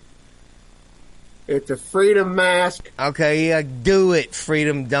 It's a freedom mask. Okay, yeah, do it,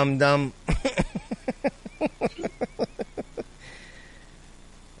 Freedom Dum Dum.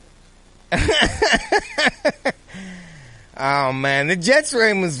 Oh man, the jet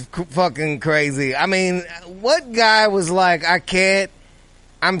stream was fucking crazy. I mean, what guy was like,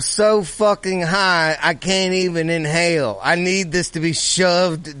 I'm so fucking high, I can't even inhale. I need this to be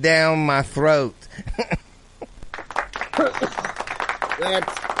shoved down my throat.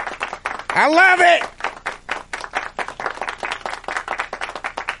 I love it!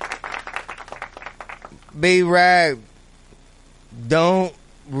 B-Rag, don't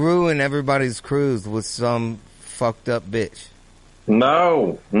ruin everybody's cruise with some fucked up bitch.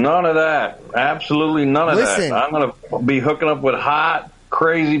 No, none of that. Absolutely none of that. I'm going to be hooking up with hot,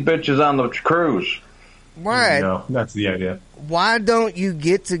 crazy bitches on the cruise. Right. No, that's the idea. Why don't you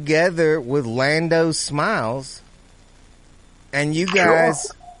get together with Lando Smiles and you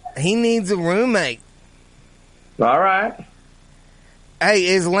guys, he needs a roommate. All right. Hey,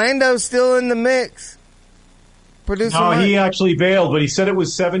 is Lando still in the mix? Producer No, Mike? he actually bailed, but he said it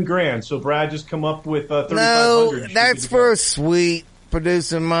was $7,000. So Brad just come up with $3,500. No, that's for a suite.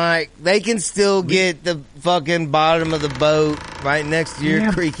 Producer Mike, they can still get the fucking bottom of the boat right next to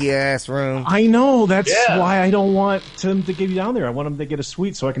your creaky ass room. I know. That's why I don't want them to give you down there. I want them to get a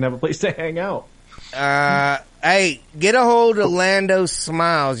suite so I can have a place to hang out. Hey, get a hold of Lando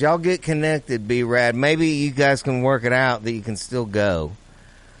Smiles. Y'all get connected, B-Rad. Maybe you guys can work it out that you can still go.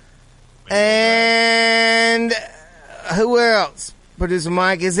 And who else? Producer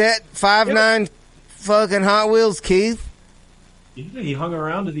Mike, is that 5'9" fucking Hot Wheels Keith? Yeah, he hung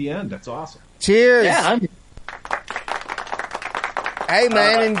around to the end. That's awesome. Cheers. Yeah, hey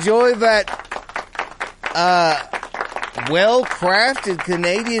man, enjoy that well-crafted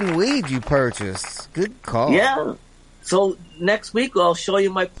Canadian weed you purchased. Good call. Yeah. So next week I'll show you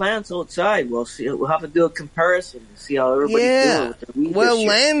my plants outside. We'll see. We'll have to do a comparison to see how everybody's doing with their weed. Well, this year.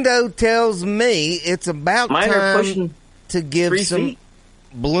 Lando tells me it's about Mine are time pushing to give 3 some feet.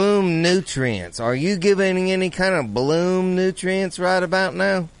 bloom nutrients. Are you giving any kind of bloom nutrients right about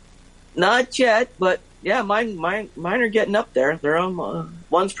now? Not yet, but yeah, mine are getting up there. They're on.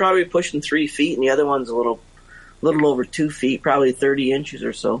 One's probably pushing 3 feet, and the other one's a little over 2 feet, probably 30 inches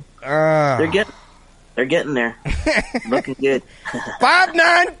or so. They're getting there. Looking good.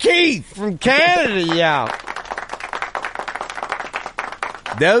 5'9" Keith from Canada, y'all.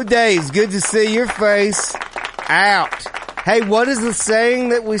 No days. Good to see your face out. Hey, what is the saying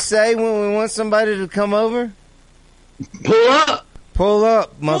that we say when we want somebody to come over? Pull up. Pull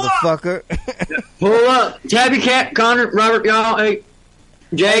up, motherfucker. Pull up. Tabby Cat, Connor, Robert, y'all. Hey,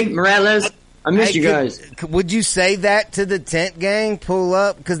 Jay, Morales. I miss you guys. Would you say that to the tent gang? Pull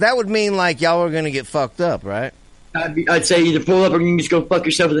up? Because that would mean like y'all are going to get fucked up, right? I'd say either pull up or you can just go fuck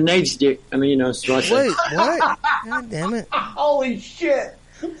yourself with a nade stick. I mean, so I say. Wait, what? God damn it. Holy shit.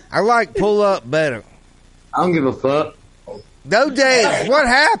 I like pull up better. I don't give a fuck. No, Dave, what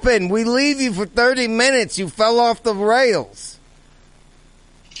happened? We leave you for 30 minutes. You fell off the rails.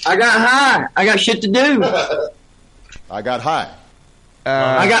 I got high. I got shit to do. I got high.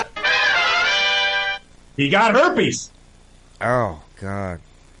 He got herpes. Oh, God.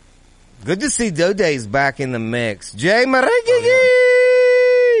 Good to see Doday's back in the mix. Jay Marigigi!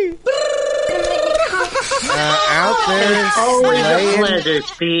 Out there. It's always a pleasure,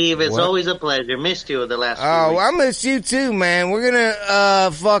 Steve. It's always a pleasure. Missed you the last few weeks. I missed you too, man. We're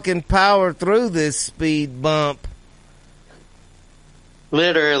gonna fucking power through this speed bump.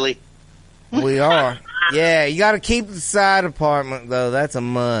 Literally. We are. Yeah, you got to keep the side apartment though. That's a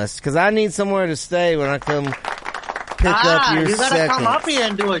must. Because I need somewhere to stay when I come pick up your you gotta second. come up here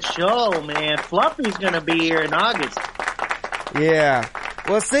and do a show, man. Fluffy's gonna be here in August. Yeah.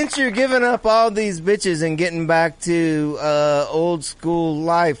 Well, since you're giving up all these bitches and getting back to old school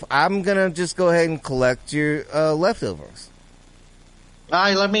life, I'm gonna just go ahead and collect your leftovers. All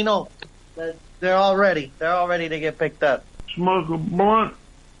right, let me know. They're all ready. They're all ready to get picked up. Smoke a blunt.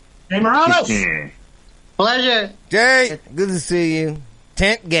 Hey, Morales. Pleasure. Jay, good to see you.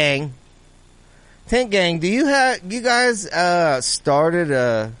 Tent Gang. Tent Gang, do you guys started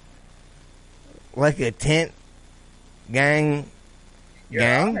a tent gang?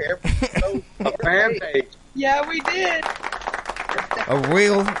 Gang? A rampage. Yeah, we did. A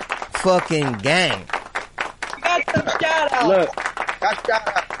real fucking gang. We got some shout outs. Look, got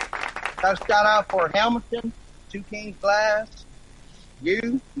a shout out for Hamilton, Two Kings Glass,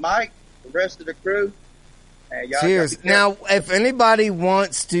 you, Mike, the rest of the crew. Y'all Cheers. Now, if anybody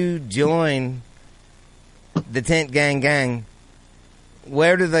wants to join the Tent Gang,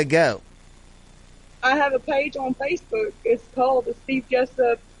 where do they go? I have a page on Facebook. It's called the Steve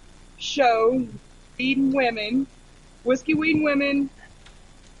Jessup Show, Weed and Women, Whiskey, Weed and Women,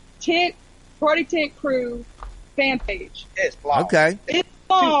 Party Tent Crew fan page. It's long. Okay. It's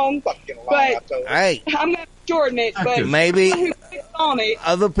long, but hey, I'm going to shorten it, but maybe who clicks on it,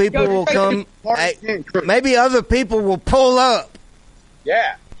 other people will come. Hey, maybe other people will pull up.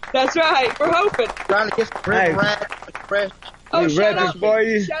 Yeah. That's right. We're hoping. Trying to get some fresh. Oh, shout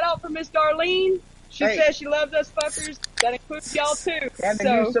out for Miss Darlene. She says she loves us fuckers. That includes y'all too. And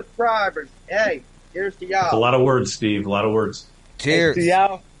the new subscribers. Hey, here's to y'all. A lot of words, Steve. A lot of words. Cheers. To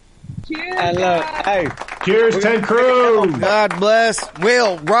y'all. Cheers. And look, hey. Cheers, Tent Crew. God bless.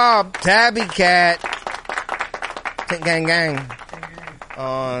 Will, Rob, Tabby Cat, Tent Gang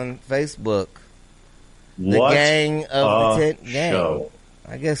on Facebook. The What gang of the Tent Gang. Show.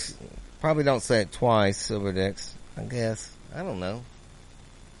 I guess probably don't say it twice, Silver Dicks. I guess. I don't know.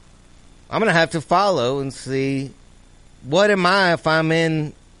 I'm going to have to follow and see what am I if I'm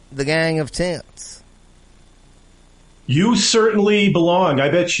in the gang of tents. You certainly belong. I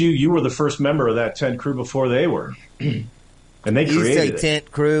bet you were the first member of that tent crew before they were. And they created You say it.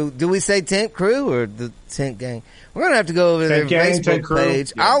 tent crew. Do we say tent crew or the tent gang? We're going to have to go over to their Facebook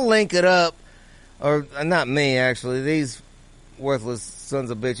page. Yeah. I'll link it up. Or not me, actually. These worthless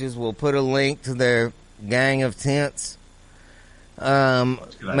sons of bitches will put a link to their gang of tents.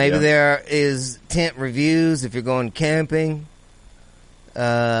 Maybe there is tent reviews if you're going camping.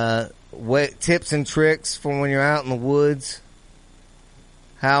 Tips and tricks for when you're out in the woods.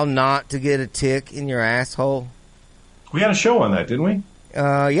 How not to get a tick in your asshole. We had a show on that, didn't we?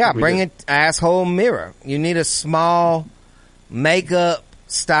 Yeah, bring an asshole mirror. You need a small makeup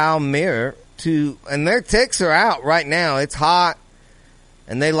style mirror and their ticks are out right now. It's hot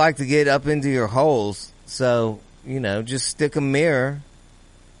and they like to get up into your holes. So, just stick a mirror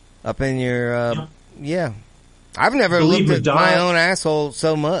up in your, yeah. I've never looked at my own asshole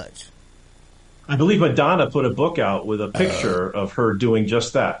so much. I believe Madonna put a book out with a picture of her doing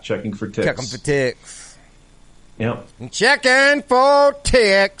just that, checking for ticks. Checking for ticks. Yep. Checking for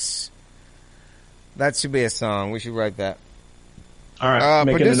ticks. That should be a song. We should write that. All right.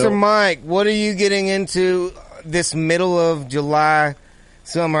 Producer Mike, what are you getting into this middle of July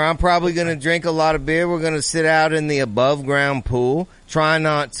summer? I'm probably going to drink a lot of beer. We're going to sit out in the above ground pool. Try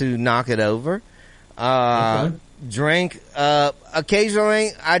not to knock it over. Okay. Drink.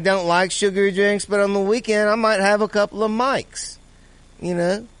 Occasionally, I don't like sugary drinks, but on the weekend, I might have a couple of mics.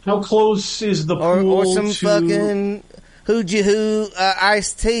 How close is the pool or some to... fucking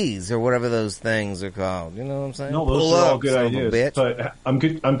iced teas or whatever those things are called. You know what I'm saying? No, those are all good ideas. But I'm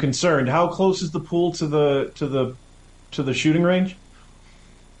concerned. How close is the pool to the shooting range?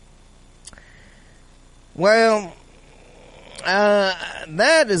 Well,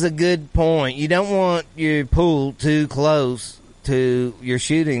 that is a good point. You don't want your pool too close to your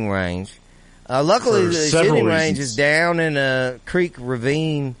shooting range. Luckily, the shooting range is down in a creek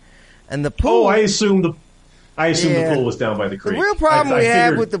ravine, and the pool. Oh, I assume the pool was down by the creek. The real problem we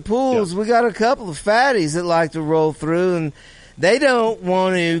have with the pools, we got a couple of fatties that like to roll through, and they don't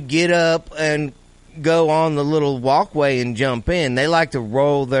want to get up and go on the little walkway and jump in. They like to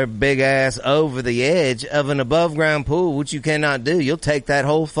roll their big ass over the edge of an above ground pool, which you cannot do. You'll take that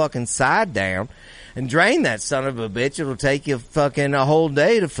whole fucking side down and drain that son of a bitch. It'll take you fucking a whole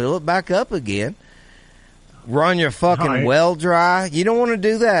day to fill it back up again. Run your fucking well dry. You don't want to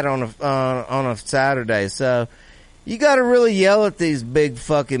do that on a Saturday. So You gotta really yell at these big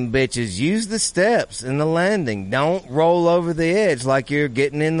fucking bitches. Use the steps and the landing. Don't roll over the edge like you're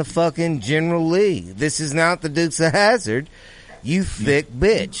getting in the fucking General Lee. This is not the Dukes of Hazzard, you thick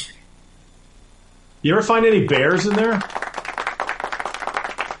bitch. You ever find any bears in there?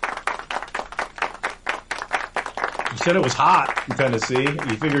 You said it was hot in Tennessee.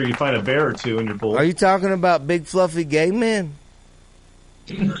 You figure you'd find a bear or two in your pool. Are you talking about big fluffy gay men?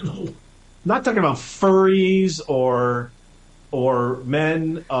 Not talking about furries or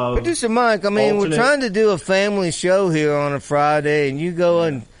men of Producer Mike, I mean, we're trying to do a family show here on a Friday, and you go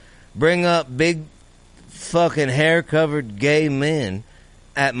and bring up big fucking hair-covered gay men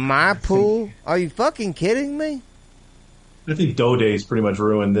at my pool? Are you fucking kidding me? I think Doe Days pretty much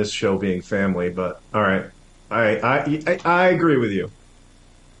ruined this show being family, but all right. I agree with you.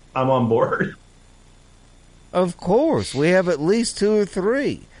 I'm on board. Of course. We have at least 2 or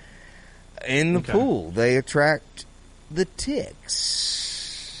 3 in the pool. They attract the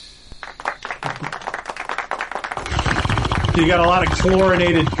ticks. You got a lot of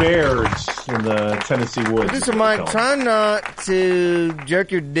chlorinated bears in the Tennessee woods. Producer Mike, try not to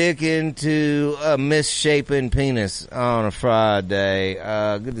jerk your dick into a misshapen penis on a Friday.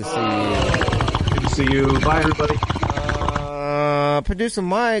 Good to see you. Good to see you. Bye, everybody. Producer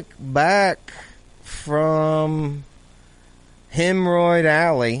Mike back from Hemorrhoid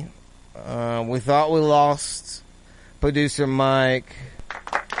Alley. We thought we lost Producer Mike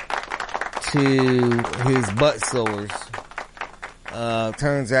to his butt sores.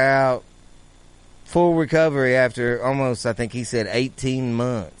 Turns out, full recovery after almost, I think he said 18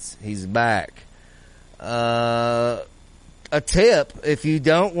 months. He's back. A tip, if you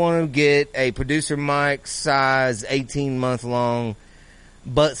don't want to get a Producer Mike size 18-month long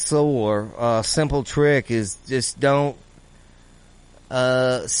butt sore, a simple trick is just don't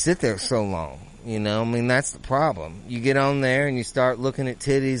sit there so long. You know, I mean, that's the problem. You get on there and you start looking at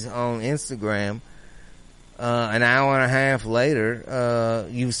titties on Instagram. An hour and a half later,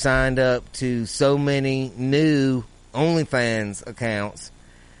 you've signed up to so many new OnlyFans accounts.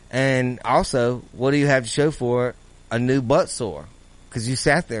 And also, what do you have to show for it? A new butt sore. Because you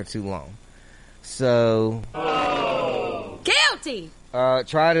sat there too long. So... Guilty!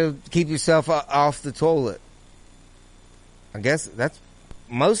 Try to keep yourself off the toilet. I guess that's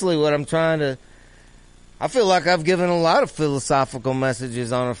mostly what I'm trying to... I feel like I've given a lot of philosophical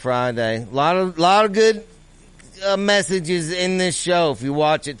messages on a Friday. A lot of good messages in this show if you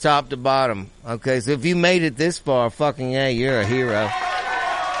watch it top to bottom. Okay, so if you made it this far, fucking yeah, you're a hero.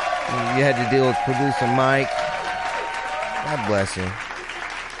 You had to deal with Producer Mike. God bless you.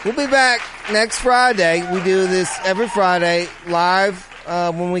 We'll be back next Friday. We do this every Friday live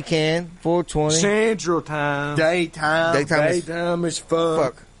when we can. 4:20 Central Time. Daytime is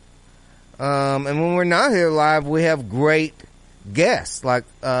fuck. And when we're not here live, we have great guests like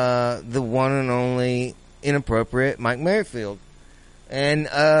the one and only inappropriate Mike Merrifield and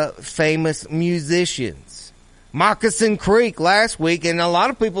famous musicians. Moccasin Creek last week, and a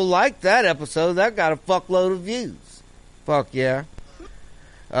lot of people liked that episode. That got a fuckload of views. Fuck yeah.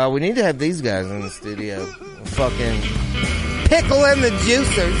 We need to have these guys in the studio. Fucking Pickle and the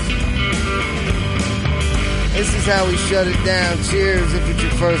Juicers. This is how we shut it down. Cheers if it's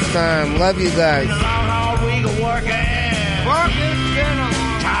your first time. Love you guys. All week of working.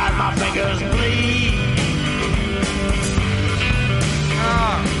 Tired my fingers bleed.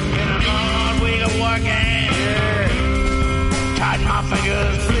 Been a long week of working. Tired my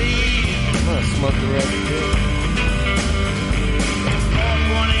fingers bleed. I'm gonna smoke the rest of it.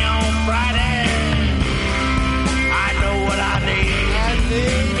 4:20 on Friday. I know what I need. I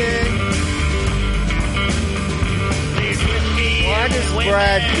need it. Why does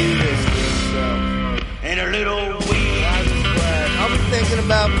Brad do this to himself? And a little weed. Why does Brad? I'll be thinking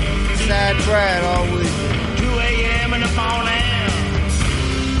about sad Brad all week. 2 a.m. in the morning.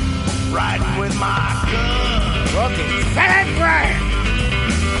 Riding with my gun. Fucking sad Brad.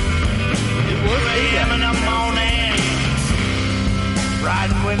 2 a.m. in the morning.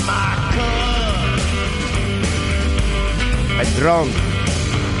 Riding with my gun. A drunk.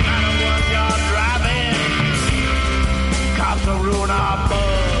 Cops will ruin our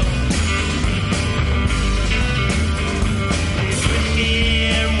buzz. It's whiskey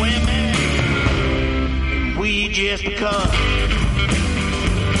and women. We just cut.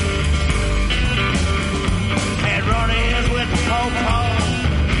 Had run-ins with the po-po.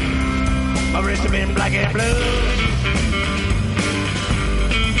 My wrist have been black and blue.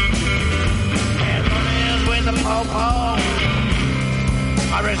 Had run-ins with the po-po.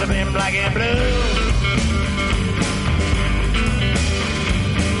 My wrist have been black and blue.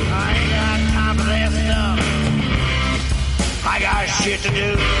 I ain't got time for that stuff. I got shit to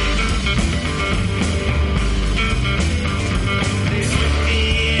do.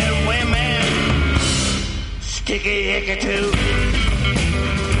 Whiskey and women, sticky icky too.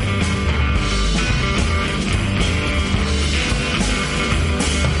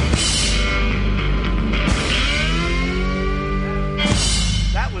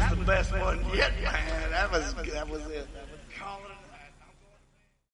 That was the best one yet, man. That was it. Calling it.